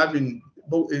what we have in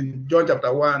John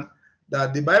chapter 1,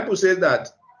 that the Bible says that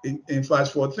in verse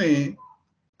 14,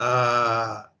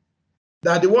 that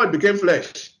the Word became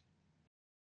flesh.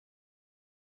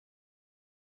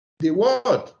 The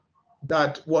Word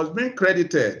that was being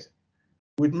credited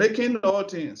with making all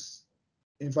things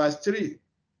in verse 3.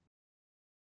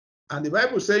 And the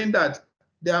Bible saying that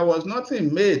there was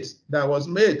nothing made that was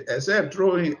made except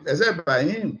by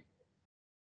him.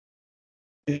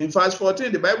 In verse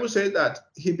 14, the Bible says that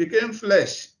he became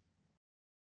flesh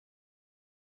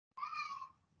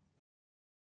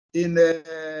In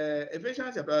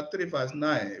Ephesians chapter 3, verse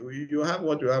 9, you have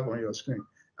what you have on your screen.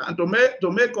 And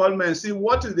to make all men see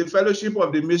what is the fellowship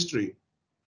of the mystery,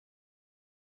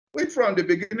 which from the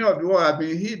beginning of the world have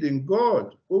been hid in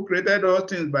God, who created all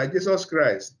things by Jesus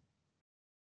Christ.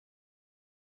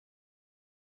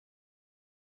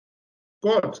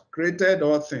 God created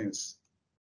all things.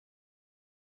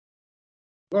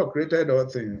 God created all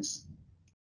things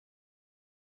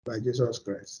by Jesus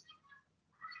Christ.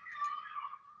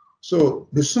 So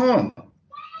the Son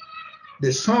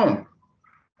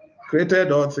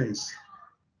created all things,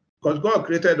 because God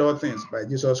created all things by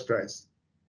Jesus Christ.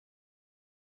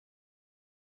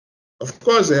 Of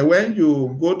course, when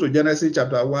you go to Genesis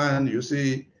chapter 1, you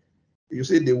see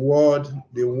the word,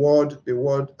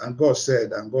 and God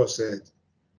said, and God said.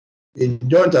 In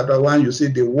John chapter 1, you see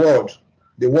the word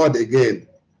again.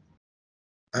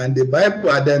 And the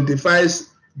Bible identifies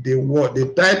the word,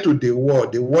 the title, the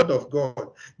word of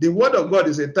God. The word of God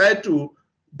is a title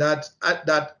that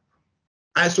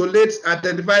isolates,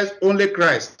 identifies only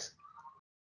Christ.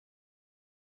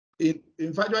 In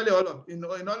virtually all of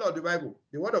the Bible,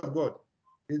 the word of God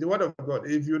is the word of God.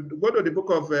 If you go to the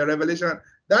book of Revelation,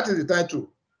 that is the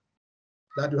title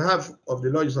that you have of the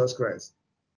Lord Jesus Christ.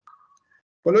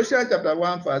 Colossians chapter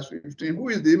 1, verse 15, who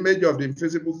is the image of the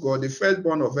invisible God, the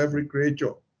firstborn of every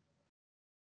creature.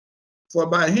 For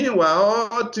by him were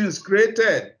all things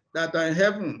created that are in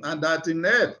heaven and that in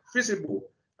earth, visible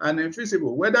and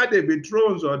invisible, whether they be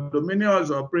thrones or dominions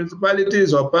or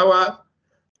principalities or power,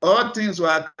 all things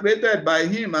were created by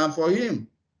him and for him.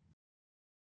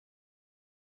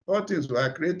 All things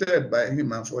were created by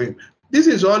him and for him. This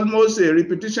is almost a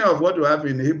repetition of what we have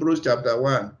in Hebrews chapter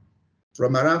 1,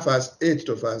 from around verse 8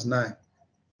 to verse 9.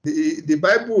 The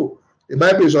Bible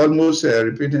is almost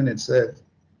repeating itself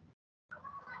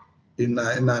in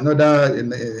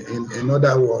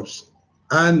other words,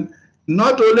 and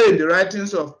not only in the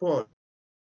writings of Paul.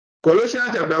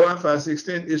 Colossians chapter 1 verse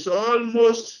 16 is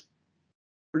almost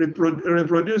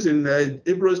reproduced in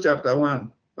Hebrews chapter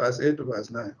 1 verse 8 to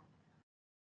verse 9.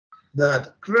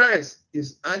 That Christ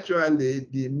is actually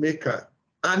the maker,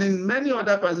 and in many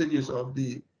other passages of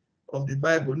the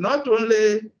Bible, not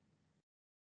only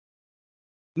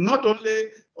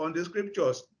on the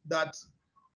scriptures that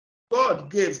God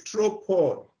gave through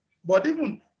Paul, but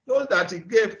even those that he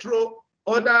gave through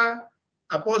other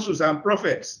apostles and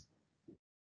prophets.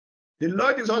 The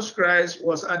Lord Jesus Christ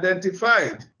was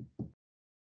identified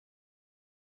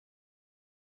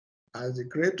as the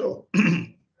creator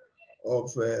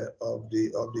of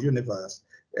the universe.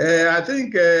 I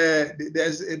think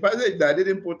there's a passage that I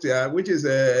didn't put here, which is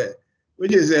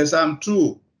Psalm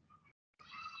 2.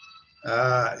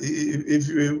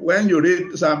 When you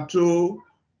read Psalm 2,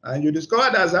 and you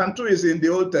discover that Psalm 2 is in the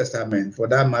Old Testament, for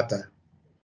that matter.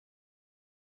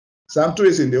 Psalm 2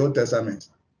 is in the Old Testament.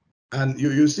 And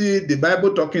you see the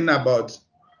Bible talking about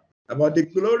the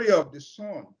glory of the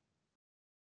Son.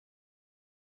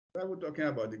 The Bible talking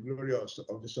about the glory of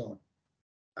the Son.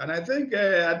 And I think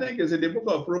it's in the book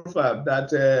of Proverbs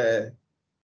that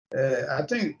I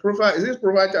think Proverbs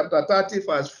chapter 30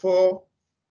 verse 4.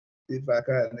 If I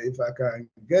can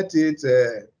get it,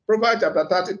 Proverbs chapter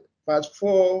 30 verse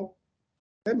 4.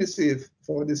 Let me see,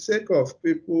 for the sake of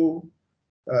people,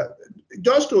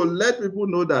 just to let people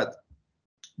know that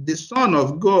the Son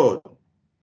of God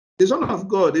is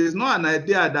not an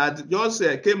idea that just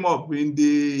came up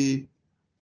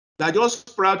that just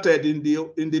sprouted in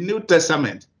the New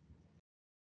Testament.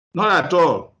 Not at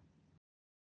all.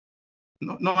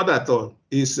 Not at all.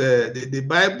 It's the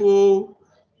Bible.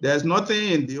 There's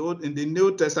nothing in the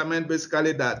New Testament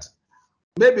basically that,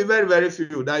 maybe very, very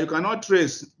few, that you cannot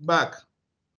trace back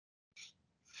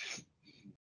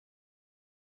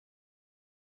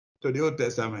to the Old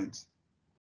Testament.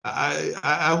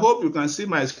 I hope you can see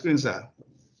my screen, sir.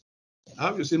 I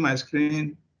hope you see my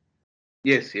screen.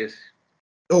 Yes, yes.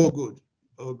 Oh, good.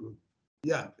 Oh, good.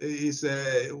 Yeah, it's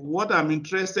what I'm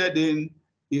interested in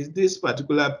is this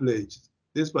particular place.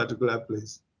 This particular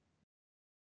place.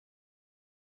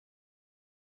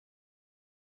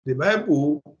 The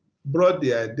Bible brought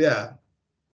the idea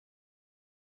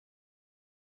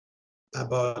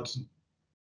about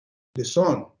the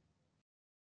Son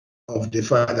of the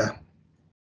Father,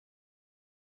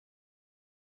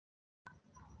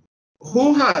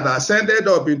 who had ascended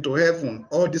up into heaven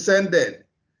or descended,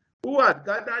 who had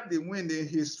gathered the wind in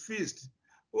his fist,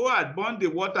 who had bound the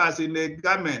waters in a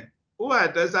garment, who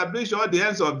had established all the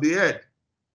ends of the earth.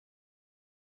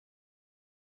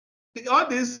 All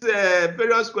these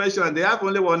various questions, they have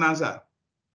only one answer.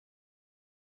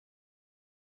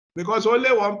 Because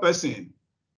only one person,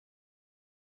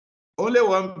 only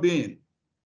one being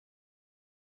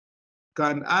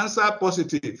can answer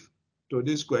positive to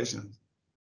these questions.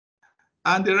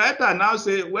 And the writer now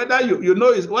say whether you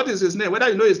know what is his name, whether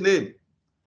you know his name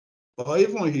or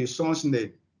even his son's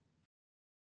name.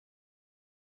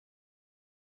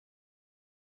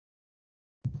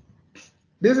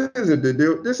 This is in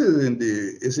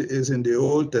the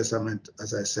Old Testament,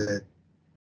 as I said.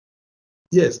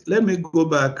 Yes, let me go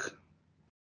back.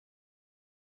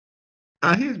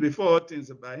 And he is before all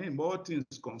things. By him, all things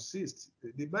consist.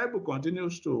 The Bible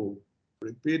continues to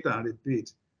repeat and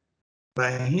repeat.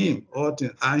 By him, all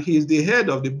things. And he is the head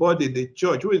of the body, the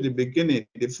church, who is the beginning,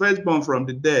 the firstborn from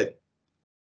the dead,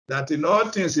 that in all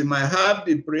things he might have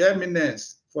the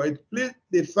preeminence. For it pleased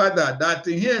the Father that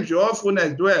in him should all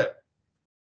fullness dwell.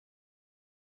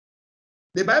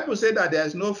 The Bible says that there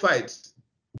is no fight.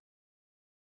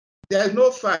 There is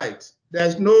no fight. There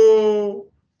is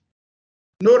no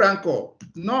rancor,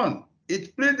 none.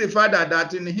 It pleased the Father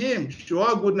that in him should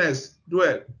all goodness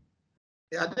dwell.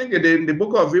 I think in the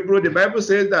book of Hebrews, the Bible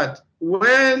says that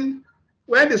when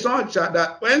the Son shall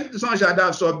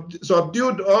have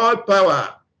subdued all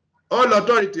power, all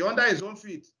authority under his own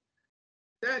feet,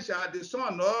 then shall the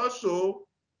Son also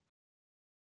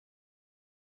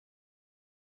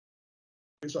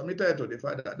be submitted to the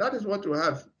Father. That is what you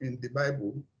have in the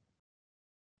Bible.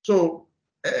 So,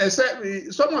 except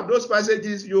some of those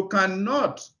passages, you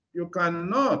cannot.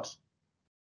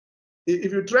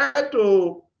 If you try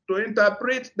to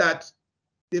interpret that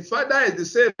the Father is the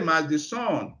same as the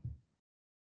Son,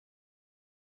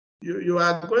 you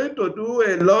are going to do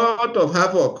a lot of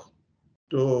havoc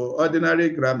to ordinary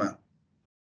grammar.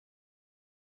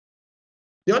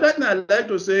 The other thing I'd like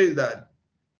to say is that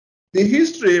the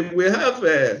history we have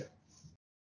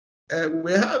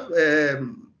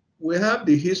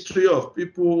the history of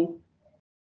people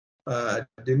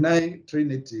denying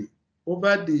Trinity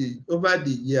over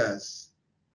the years.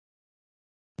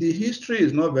 The history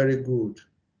is not very good.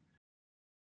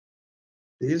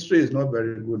 The history is not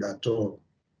very good at all.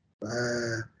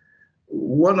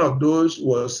 One of those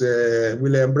was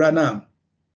William Branham.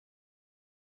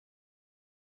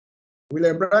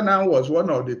 William Branham was one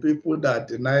of the people that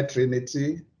denied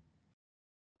Trinity.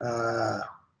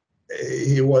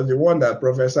 He was the one that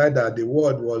prophesied that the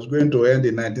world was going to end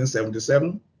in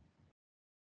 1977.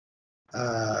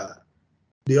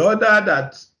 The other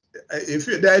that,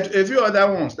 there are a few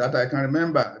other ones that I can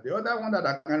remember. The other one that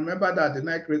I can remember that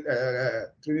denied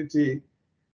Trinity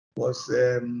was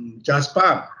Charles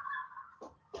Palm.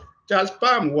 Charles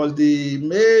Palm was the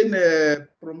main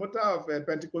promoter of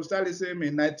Pentecostalism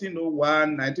in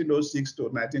 1901, 1906 to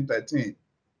 1913.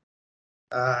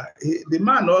 The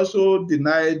man also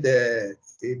denied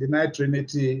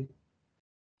Trinity.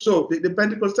 So the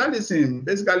Pentecostalism,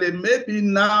 basically, maybe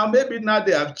now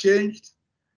they have changed,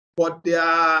 but they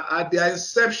are at their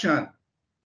inception.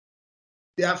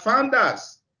 Their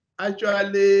founders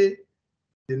actually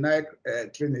denied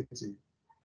Trinity.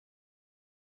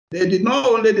 They did not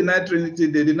only deny Trinity,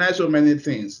 they denied so many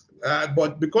things.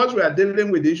 But because we are dealing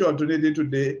with the issue of Trinity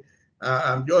today,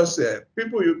 I'm just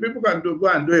people can go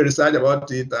and do a research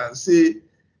about it and see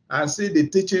the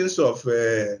teachings of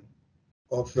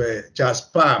Charles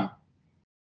Palm,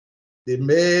 the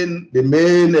main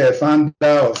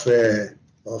founder of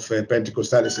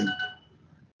Pentecostalism.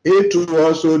 He too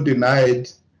also denied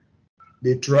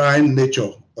the trine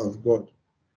nature of God.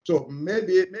 So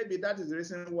maybe that is the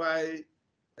reason why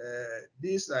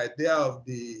this idea of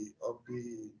the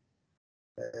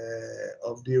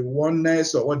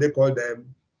oneness, or what they call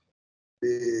them,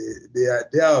 the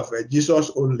idea of Jesus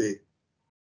only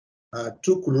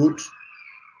took root.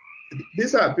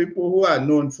 These are people who are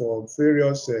known for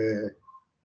various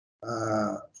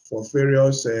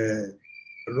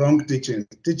wrong teachings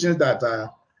that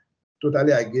are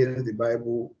totally against the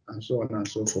Bible, and so on and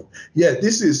so forth. Yeah,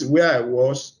 this is where I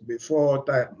was before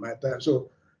my time.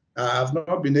 So I have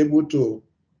not been able to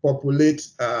populate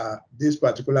this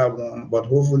particular one, but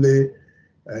hopefully,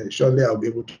 shortly I'll be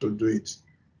able to do it.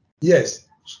 Yes,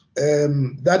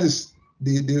 that is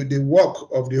the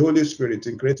work of the Holy Spirit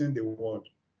in creating the world.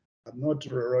 I'm not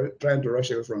trying to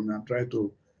rush away from it. I'm trying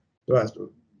to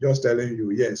just telling you,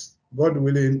 yes, God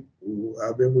willing,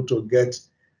 I'll be able to get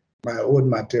my own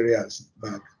materials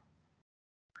back.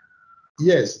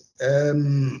 Yes,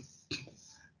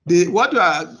 what you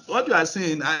are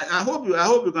saying, I hope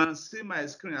you can see my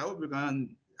screen. I hope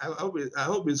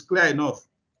it's clear enough.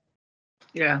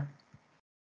 Yeah.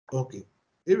 Okay.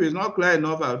 If it's not clear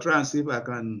enough, I'll try and see if I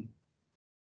can.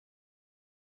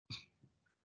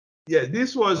 Yeah,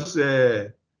 this was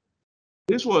the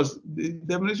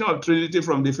definition of Trinity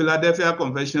from the Philadelphia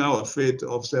Convention of Faith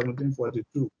of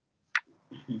 1742.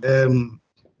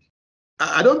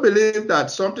 I don't believe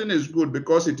that something is good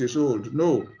because it is old.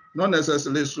 No, not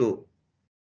necessarily so.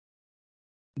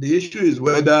 The issue is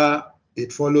whether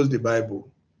it follows the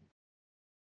Bible.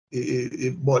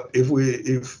 But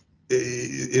if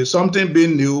something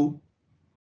being new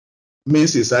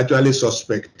means it's actually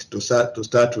suspect to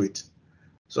start with.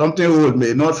 Something old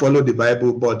may not follow the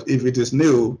Bible, but if it is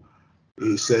new,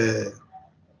 it's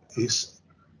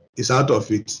out of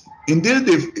it. In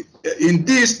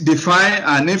this divine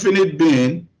and infinite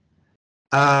being,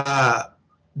 there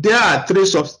are three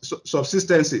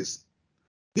subsistences.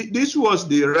 This was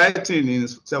the writing in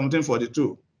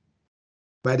 1742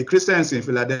 by the Christians in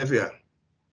Philadelphia.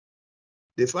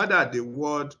 The Father, the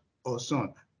Word, or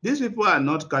Son. These people are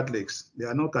not Catholics. They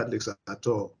are not Catholics at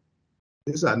all.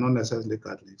 These are not necessarily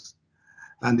Catholics.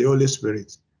 And the Holy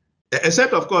Spirit.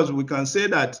 Except, of course, we can say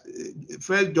that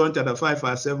 1 John chapter 5,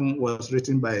 verse 7 was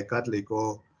written by a Catholic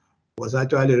or was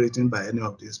actually written by any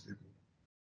of these people.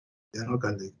 They are not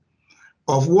Catholic.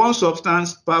 Of one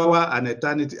substance, power, and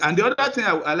eternity. And the other thing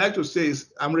I like to say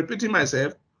is, I'm repeating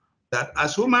myself, that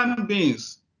as human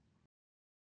beings,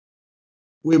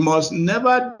 we must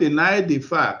never deny the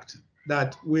fact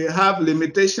that we have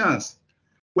limitations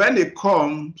when it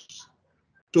comes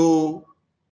to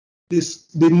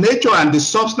the nature and the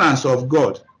substance of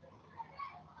God.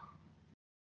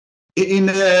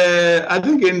 I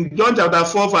think in John chapter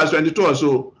 4, verse 22 or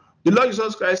so, the Lord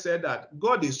Jesus Christ said that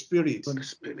God is spirit. God is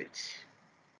spirit.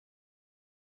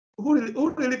 Who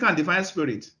really can define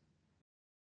spirit?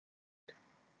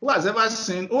 Who has ever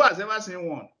seen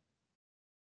one?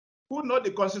 Who knows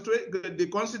the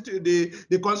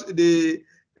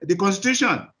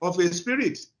constitution of a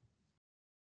spirit?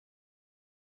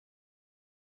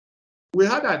 We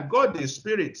heard that God is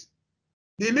spirit.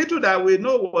 The little that we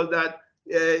know was that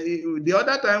the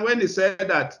other time when he said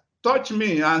that, touch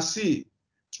me and see,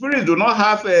 spirits do not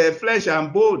have flesh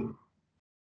and bone.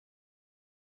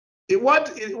 What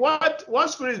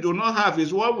spirits do not have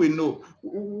is what we know.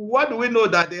 What do we know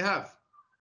that they have?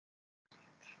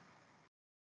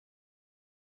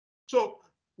 So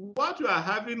what you are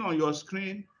having on your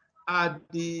screen are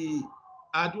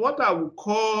what I would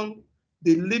call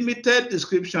the limited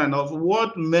description of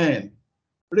what men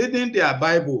reading their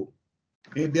Bible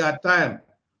in their time,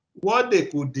 what they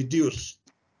could deduce.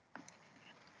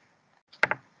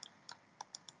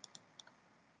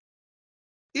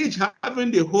 Each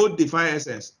having the whole divine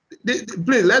essence.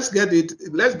 Please, let's get it.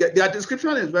 Their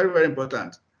description is very, very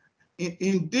important.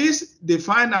 In this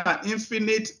divine and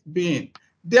infinite being,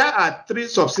 there are three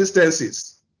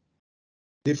subsistences.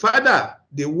 The Father,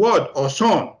 the Word or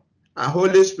Son, and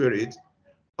Holy Spirit,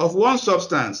 of one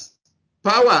substance,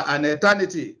 power and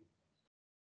eternity,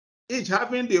 each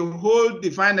having the whole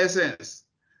divine essence,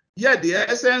 yet the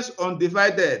essence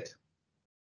undivided.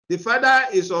 The Father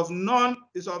is of none,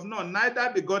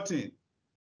 neither begotten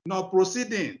nor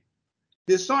proceeding.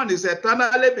 The Son is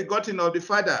eternally begotten of the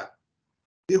Father.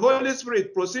 The Holy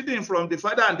Spirit proceeding from the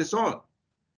Father and the Son,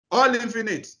 all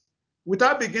infinite,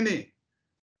 without beginning.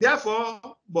 Therefore,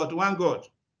 but one God,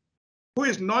 who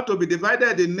is not to be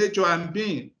divided in nature and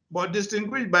being, but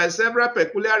distinguished by several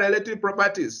peculiar relative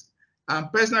properties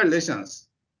and personal relations,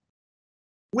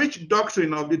 which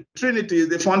doctrine of the Trinity is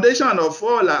the foundation of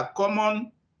all our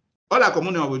communion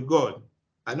with God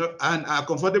and our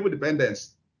comfortable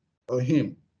dependence on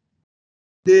Him.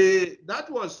 That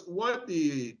was what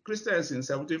the Christians in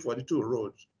 1742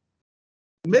 wrote.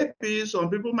 Maybe some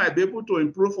people might be able to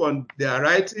improve on their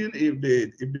writing if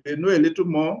they know a little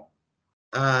more.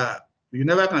 You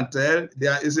never can tell.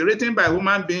 It's written by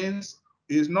human beings.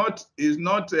 We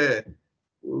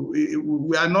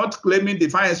are not claiming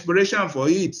divine inspiration for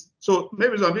it. So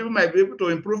maybe some people might be able to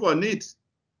improve on it.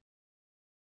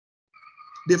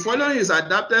 The following is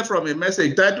adapted from a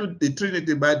message titled The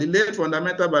Trinity by the late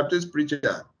fundamental Baptist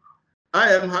preacher,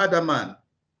 I.M. Hardeman,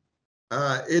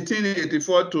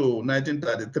 1884 to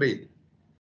 1933.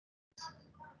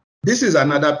 This is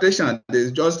an adaptation.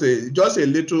 There's just a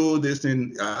little this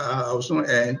thing also,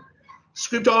 and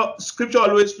Scripture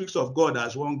always speaks of God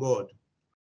as one God.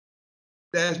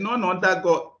 There's none other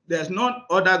God. There's none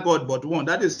other God but one.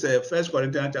 That is 1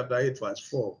 Corinthians chapter 8, verse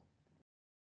 4.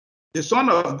 The Son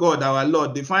of God, our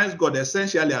Lord, defines God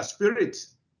essentially as spirit.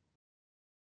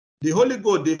 The Holy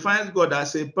Ghost defines God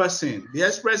as a person, the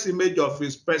express image of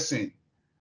his person.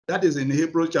 That is in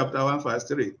Hebrews chapter 1, verse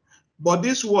 3. But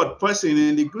this word person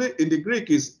in the Greek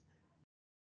is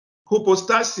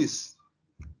hypostasis,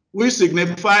 which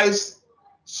signifies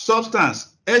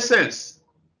substance, essence,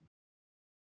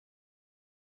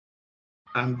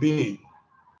 and being.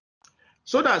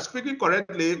 So that speaking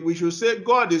correctly, we should say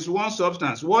God is one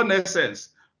substance, one essence,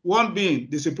 one being,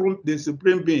 the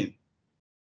supreme being.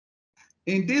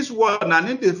 In this world, an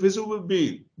indivisible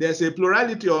being, there's a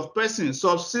plurality of persons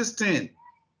subsisting.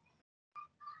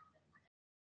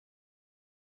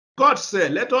 God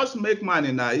said, let us make man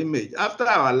in our image, after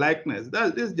our likeness.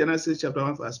 This is Genesis chapter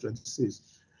 1, verse 26.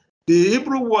 The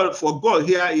Hebrew word for God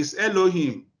here is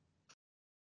Elohim.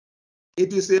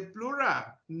 It is a plural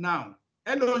noun.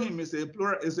 Elohim is a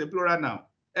plural noun.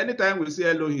 Anytime we see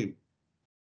Elohim,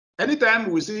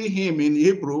 anytime we see him in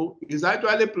Hebrew, it's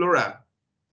actually plural.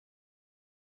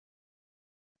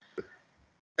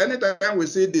 Anytime we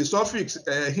see the suffix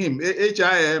him,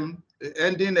 H-I-M,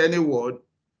 ending any word,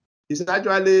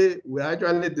 we're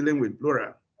actually dealing with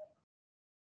plural.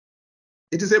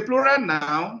 It is a plural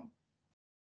noun,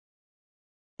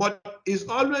 but it's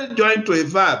always joined to a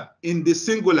verb in the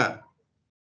singular.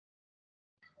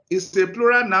 It's a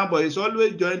plural noun, but it's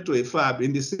always joined to a verb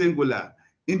in the singular,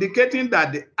 indicating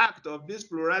that the act of this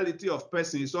plurality of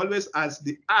persons is always as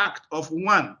the act of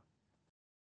one.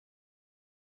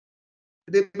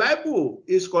 The Bible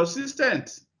is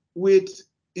consistent with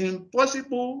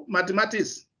impossible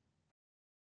mathematics.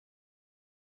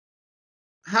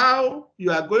 How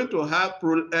you are going to have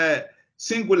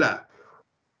singular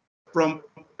from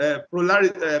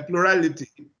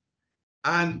plurality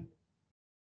and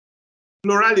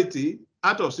plurality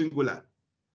out of singular.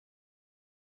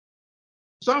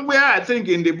 Somewhere, I think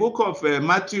in the book of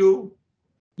Matthew,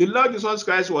 the Lord Jesus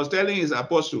Christ was telling his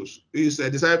apostles, his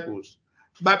disciples,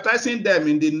 baptizing them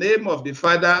in the name of the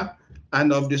Father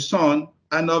and of the Son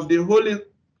and of the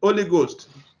Holy Ghost.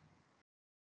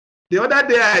 The other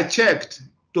day I checked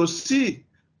to see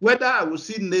whether I would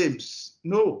see names.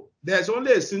 No, there's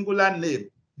only a singular name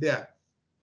there.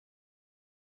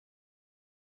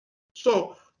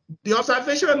 So the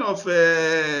observation of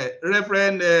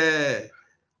Reverend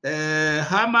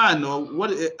Haman, or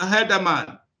what,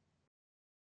 Herderman,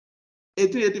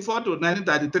 1884 to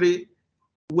 1933,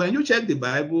 when you check the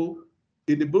Bible,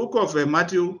 in the book of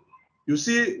Matthew, you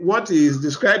see what he is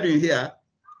describing here.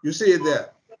 You see it there.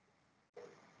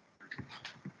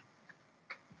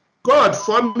 God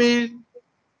forming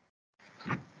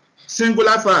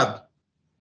singular verb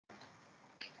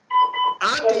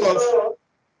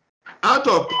out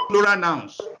of plural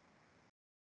nouns.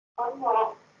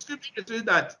 Scripture says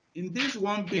that in this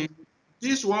one being,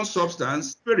 this one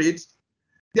substance, spirit,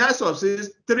 there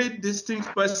subsists three distinct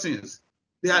persons.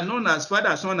 They are known as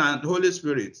Father, Son, and Holy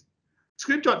Spirit.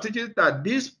 Scripture teaches that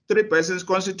these three persons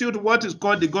constitute what is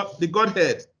called the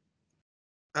Godhead.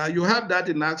 You have that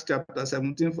in Acts chapter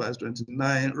 17, verse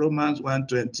 29, Romans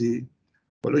 1:20,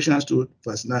 Colossians 2,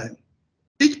 verse 9.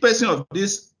 Each person of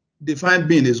this defined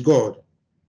being is God,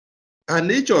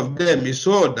 and each of them is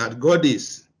all that God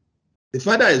is. The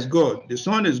Father is God, the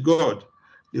Son is God,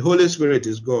 the Holy Spirit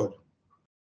is God.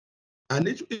 And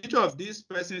each of these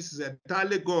persons is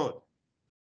entirely God.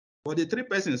 But the three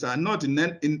persons are not in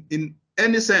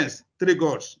any sense three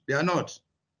gods. They are not.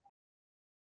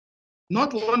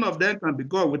 Not one of them can be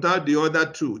God without the other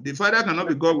two. The Father cannot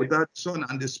be God without the Son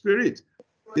and the Spirit.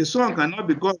 The Son cannot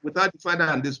be God without the Father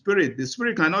and the Spirit. The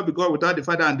Spirit cannot be God without the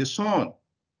Father and the Son.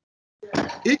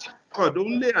 Each God,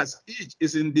 only as each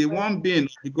is in the one being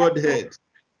of the Godhead.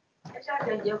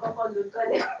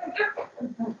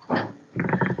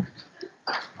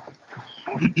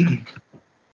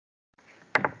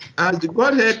 As the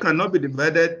Godhead cannot be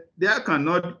divided, there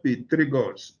cannot be three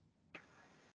gods.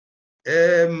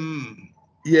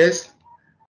 Yes,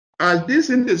 as this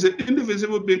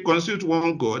indivisible being constitutes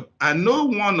one God, and no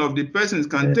one of the persons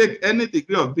can take any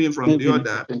degree of being from the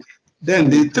other, then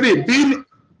the three being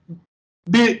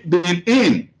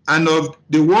in and of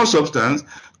the one substance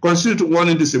constitute one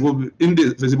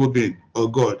indivisible being,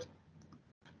 or God.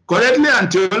 Correctly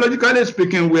and theologically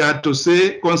speaking, we are to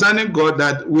say concerning God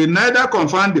that we neither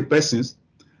confound the persons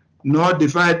nor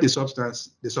divide the substance.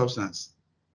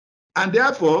 And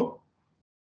therefore,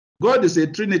 God is a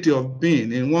trinity of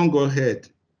being in one Godhead.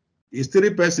 It's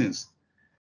three persons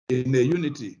in a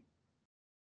unity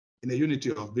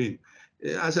of being.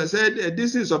 As I said,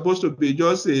 this is supposed to be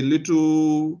just a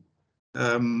little, what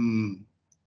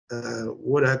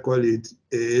I call it,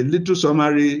 a little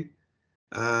summary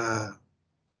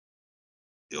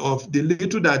of the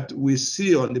little that we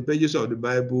see on the pages of the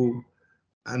Bible,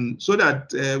 and so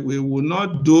that we will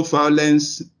not do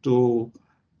violence to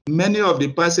many of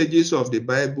the passages of the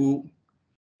Bible.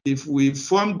 If we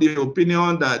form the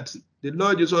opinion that the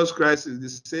Lord Jesus Christ is the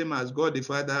same as God the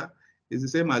Father, is the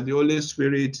same as the Holy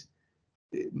Spirit,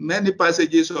 many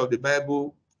passages of the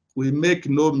Bible will make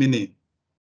no meaning.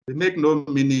 They make no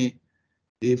meaning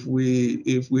if we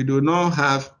do not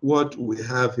have what we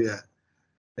have here.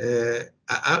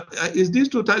 Is this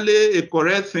totally a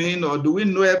correct thing, or do we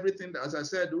know everything? As I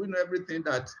said, do we know everything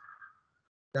that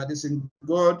is in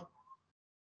God?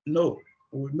 No,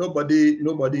 nobody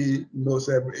knows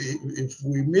everything. If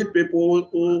we meet people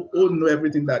who know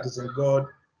everything that is in God,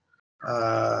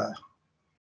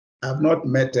 I've not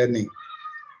met any.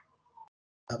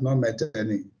 I've not met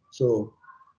any. So,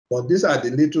 but these are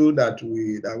the little that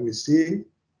we see.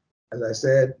 As I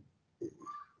said,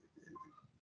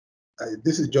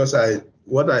 this is just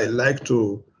what I like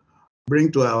to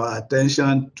bring to our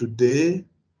attention today.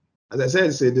 As I said,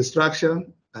 it's a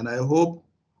distraction, and I hope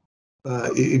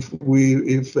if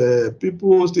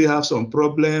people still have some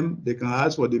problem, they can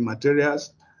ask for the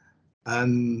materials,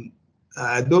 and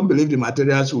I don't believe the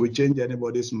materials will change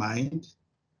anybody's mind.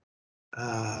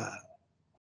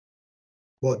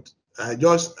 But I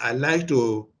like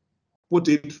to put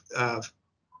it,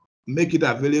 make it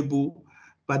available,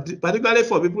 but particularly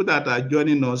for people that are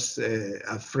joining us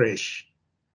afresh,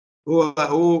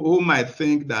 who might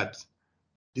think that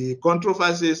the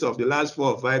controversies of the last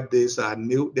 4 or 5 days are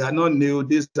new. They are not new.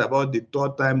 This is about the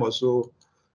 3rd time or so.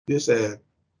 These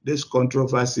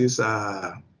controversies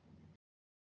are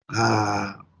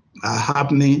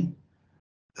happening,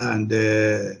 and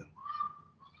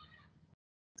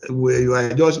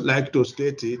I just like to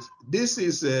state it. This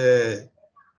is a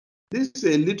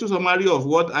little summary of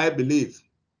what I believe.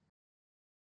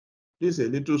 This is a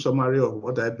little summary of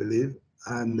what I believe,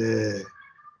 and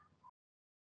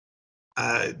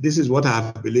this is what I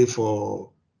have believed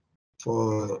for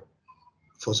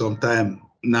some time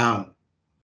now,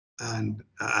 and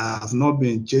I have not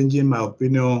been changing my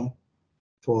opinion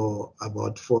for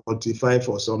about 45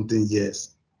 or something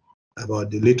years about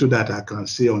the little that I can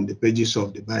see on the pages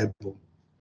of the Bible.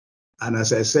 And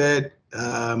as I said,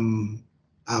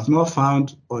 I've not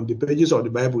found on the pages of the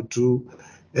Bible too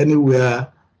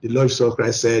anywhere the Lord Jesus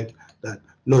Christ said that,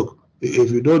 look,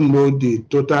 if you don't know the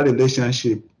total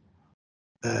relationship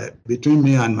between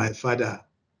me and my Father,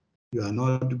 you are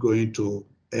not going to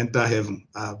enter heaven.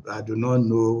 I do not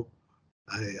know.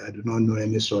 I do not know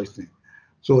any such thing.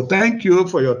 So thank you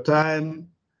for your time.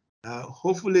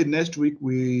 Hopefully next week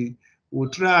we will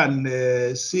try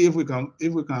and see if we can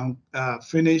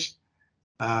finish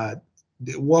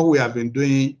what we have been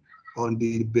doing on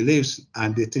the beliefs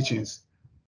and the teachings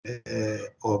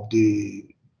of the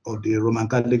Roman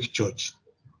Catholic Church.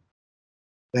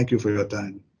 Thank you for your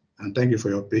time, and thank you for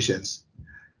your patience.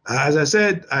 As I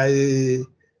said,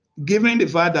 given the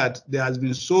fact that there has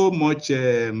been so much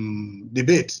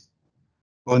debate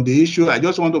on the issue, I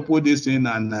just want to put this in,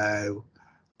 and I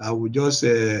will just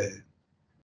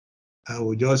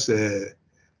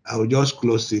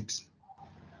close it.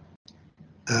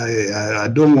 I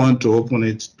don't want to open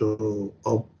it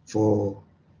up for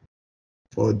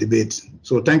debate.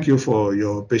 So thank you for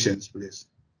your patience, please.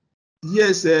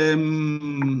 Yes,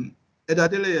 Edadele,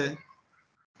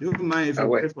 do you mind if you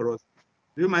pray for us?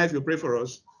 Do you mind if you pray for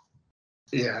us?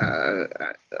 Yeah,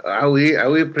 I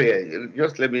will pray.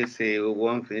 Just let me say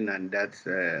one thing, and that's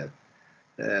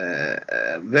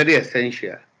very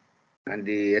essential. And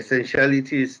the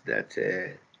essentiality is that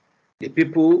the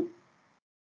people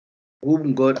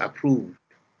whom God approved,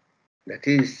 that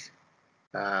is,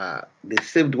 the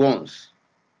saved ones,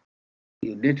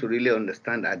 you need to really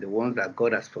understand are the ones that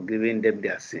God has forgiven them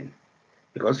their sin.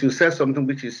 Because you said something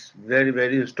which is very,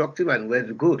 very instructive and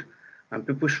very good. And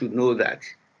people should know that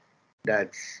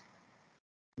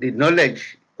the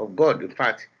knowledge of God, in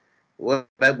fact, what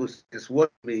the Bible says,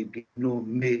 what may be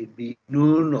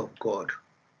known of God.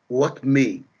 What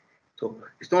may. So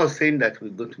it's not saying that we're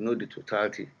going to know the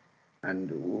totality.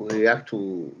 And we have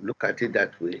to look at it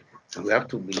that way. And we have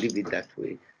to believe it that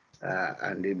way.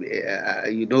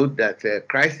 You know that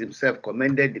Christ himself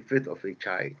commended the faith of a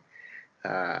child,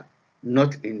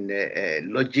 not in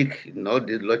logic, not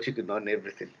the logic, not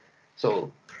everything.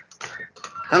 So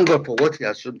thank God for what he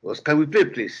has shown us. Can we pray,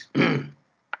 please?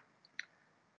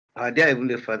 Our dear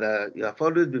Heavenly Father, you have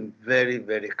always been very,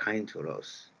 very kind to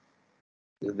us.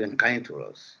 You've been kind to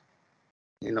us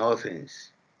in all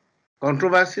things.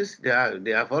 Controversies,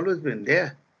 they have always been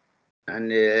there.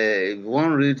 And if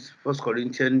one reads 1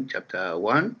 Corinthians chapter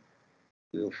 1,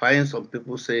 you'll find some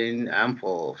people saying, I'm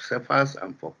for Cephas,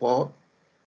 I'm for Paul.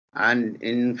 And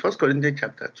in 1 Corinthians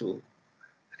chapter 2,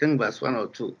 I think verse 1 or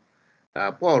 2,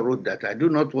 Paul wrote that I do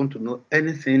not want to know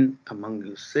anything among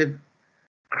you save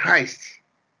Christ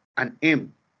and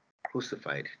him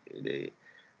crucified.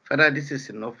 Father, this is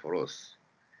enough for us.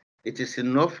 It is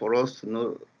enough for us to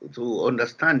know, to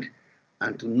understand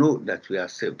and to know that we are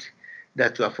saved,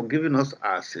 that you are forgiving us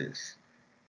our sins,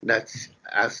 that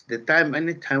as the time,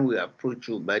 anytime we approach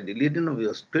you by the leading of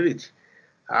your Spirit,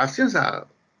 Our sins are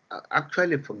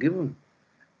actually forgiven.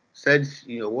 Said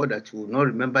in your word that you will not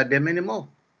remember them anymore.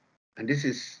 And this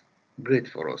is great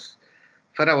for us.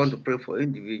 Father, I want to pray for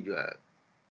individuals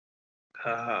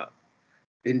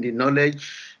in the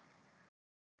knowledge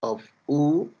of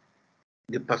who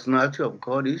the personality of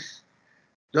God is,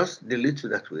 just the little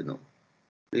that we know,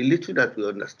 the little that we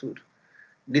understood.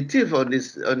 The thief on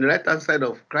the right-hand side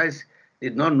of Christ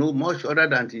did not know much other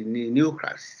than he knew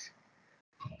Christ.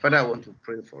 Father, I want to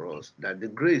pray for us that the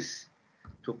grace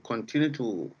to continue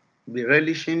to be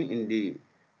relishing in the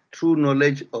true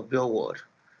knowledge of your word,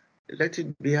 let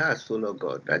it be ours, O Lord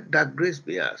God, that grace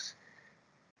be ours,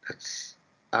 that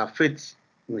our faith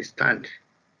may stand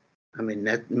and may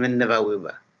never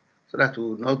waver, so that we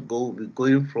will not be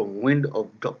going from wind of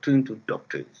doctrine to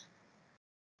doctrines.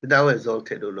 Thou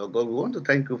exalted, O Lord God. We want to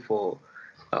thank you for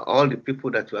all the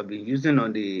people that you have been using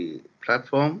on the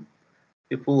platform,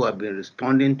 people who have been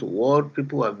responding to word,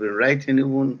 people who have been writing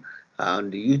even on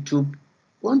the YouTube.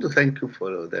 We want to thank you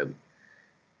for them.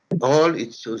 All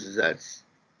it shows is that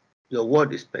your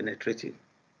word is penetrating.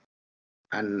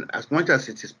 And as much as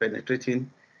it is penetrating,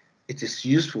 it is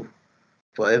useful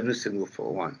for every single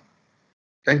one.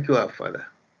 Thank you, our Father,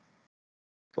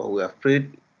 for we have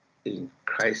prayed in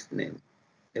Christ's name.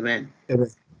 Amen. Amen.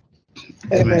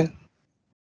 Amen.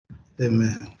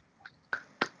 Amen.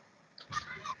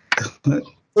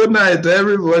 Good night,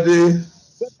 everybody.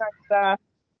 Good night, sir.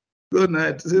 Good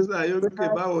night. Sister, are you Good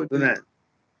okay? night. Good night.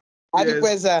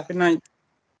 Yes. Good night.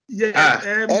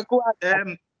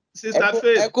 Yes. Sister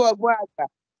Faith.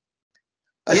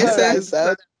 Yes,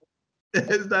 sir.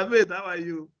 Sister Faith, how are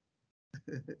you?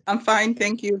 I'm fine,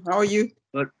 thank you. How are you?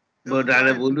 But the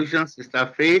revolution,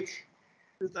 Sister Faith.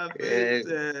 Sister Faith.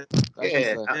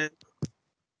 Yeah.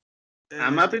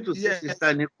 I'm happy to see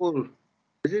Sister Nicole.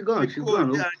 Is she gone? She's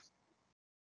gone.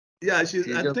 Yeah, she's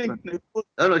I think gone. Nicole.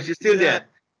 Oh no, she's still there.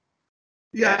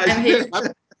 Yeah, I'm here. Happy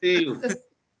to see you.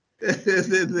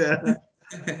 there.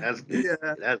 That's good.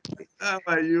 Yeah. That's good. How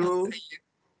are you?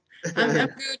 I'm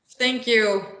good. Thank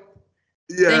you.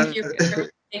 Yeah. Thank you for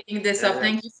taking this up.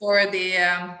 Thank you for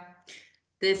the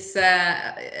this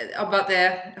about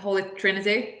the Holy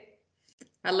Trinity.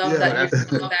 I love that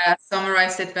you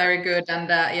summarized it very good, and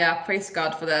yeah, praise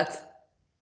God for that.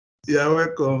 You're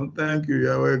welcome. Thank you.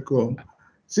 You're welcome.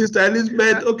 Sister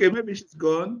Elizabeth, okay, maybe she's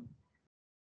gone.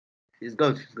 She's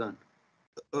gone. She's gone.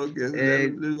 Okay,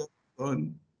 Elizabeth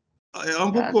gone.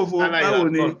 Uncle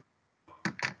Kofo,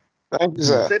 thank you,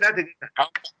 sir. Say that again.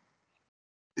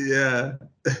 Yeah.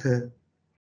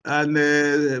 And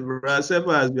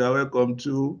Brasevas, you are welcome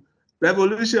to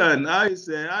Revolution. How is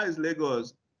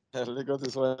Lagos? Lagos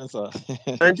is fine, sir.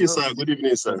 Thank you, sir. Good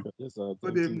evening, sir. Yes, sir.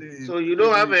 Good evening. So you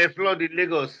don't have a flood in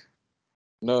Lagos?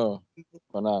 No,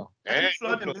 for now.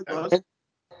 Flood in Lagos?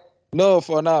 No,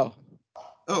 for now.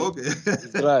 Oh, okay.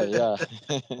 It's dry, yeah.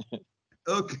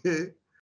 Okay.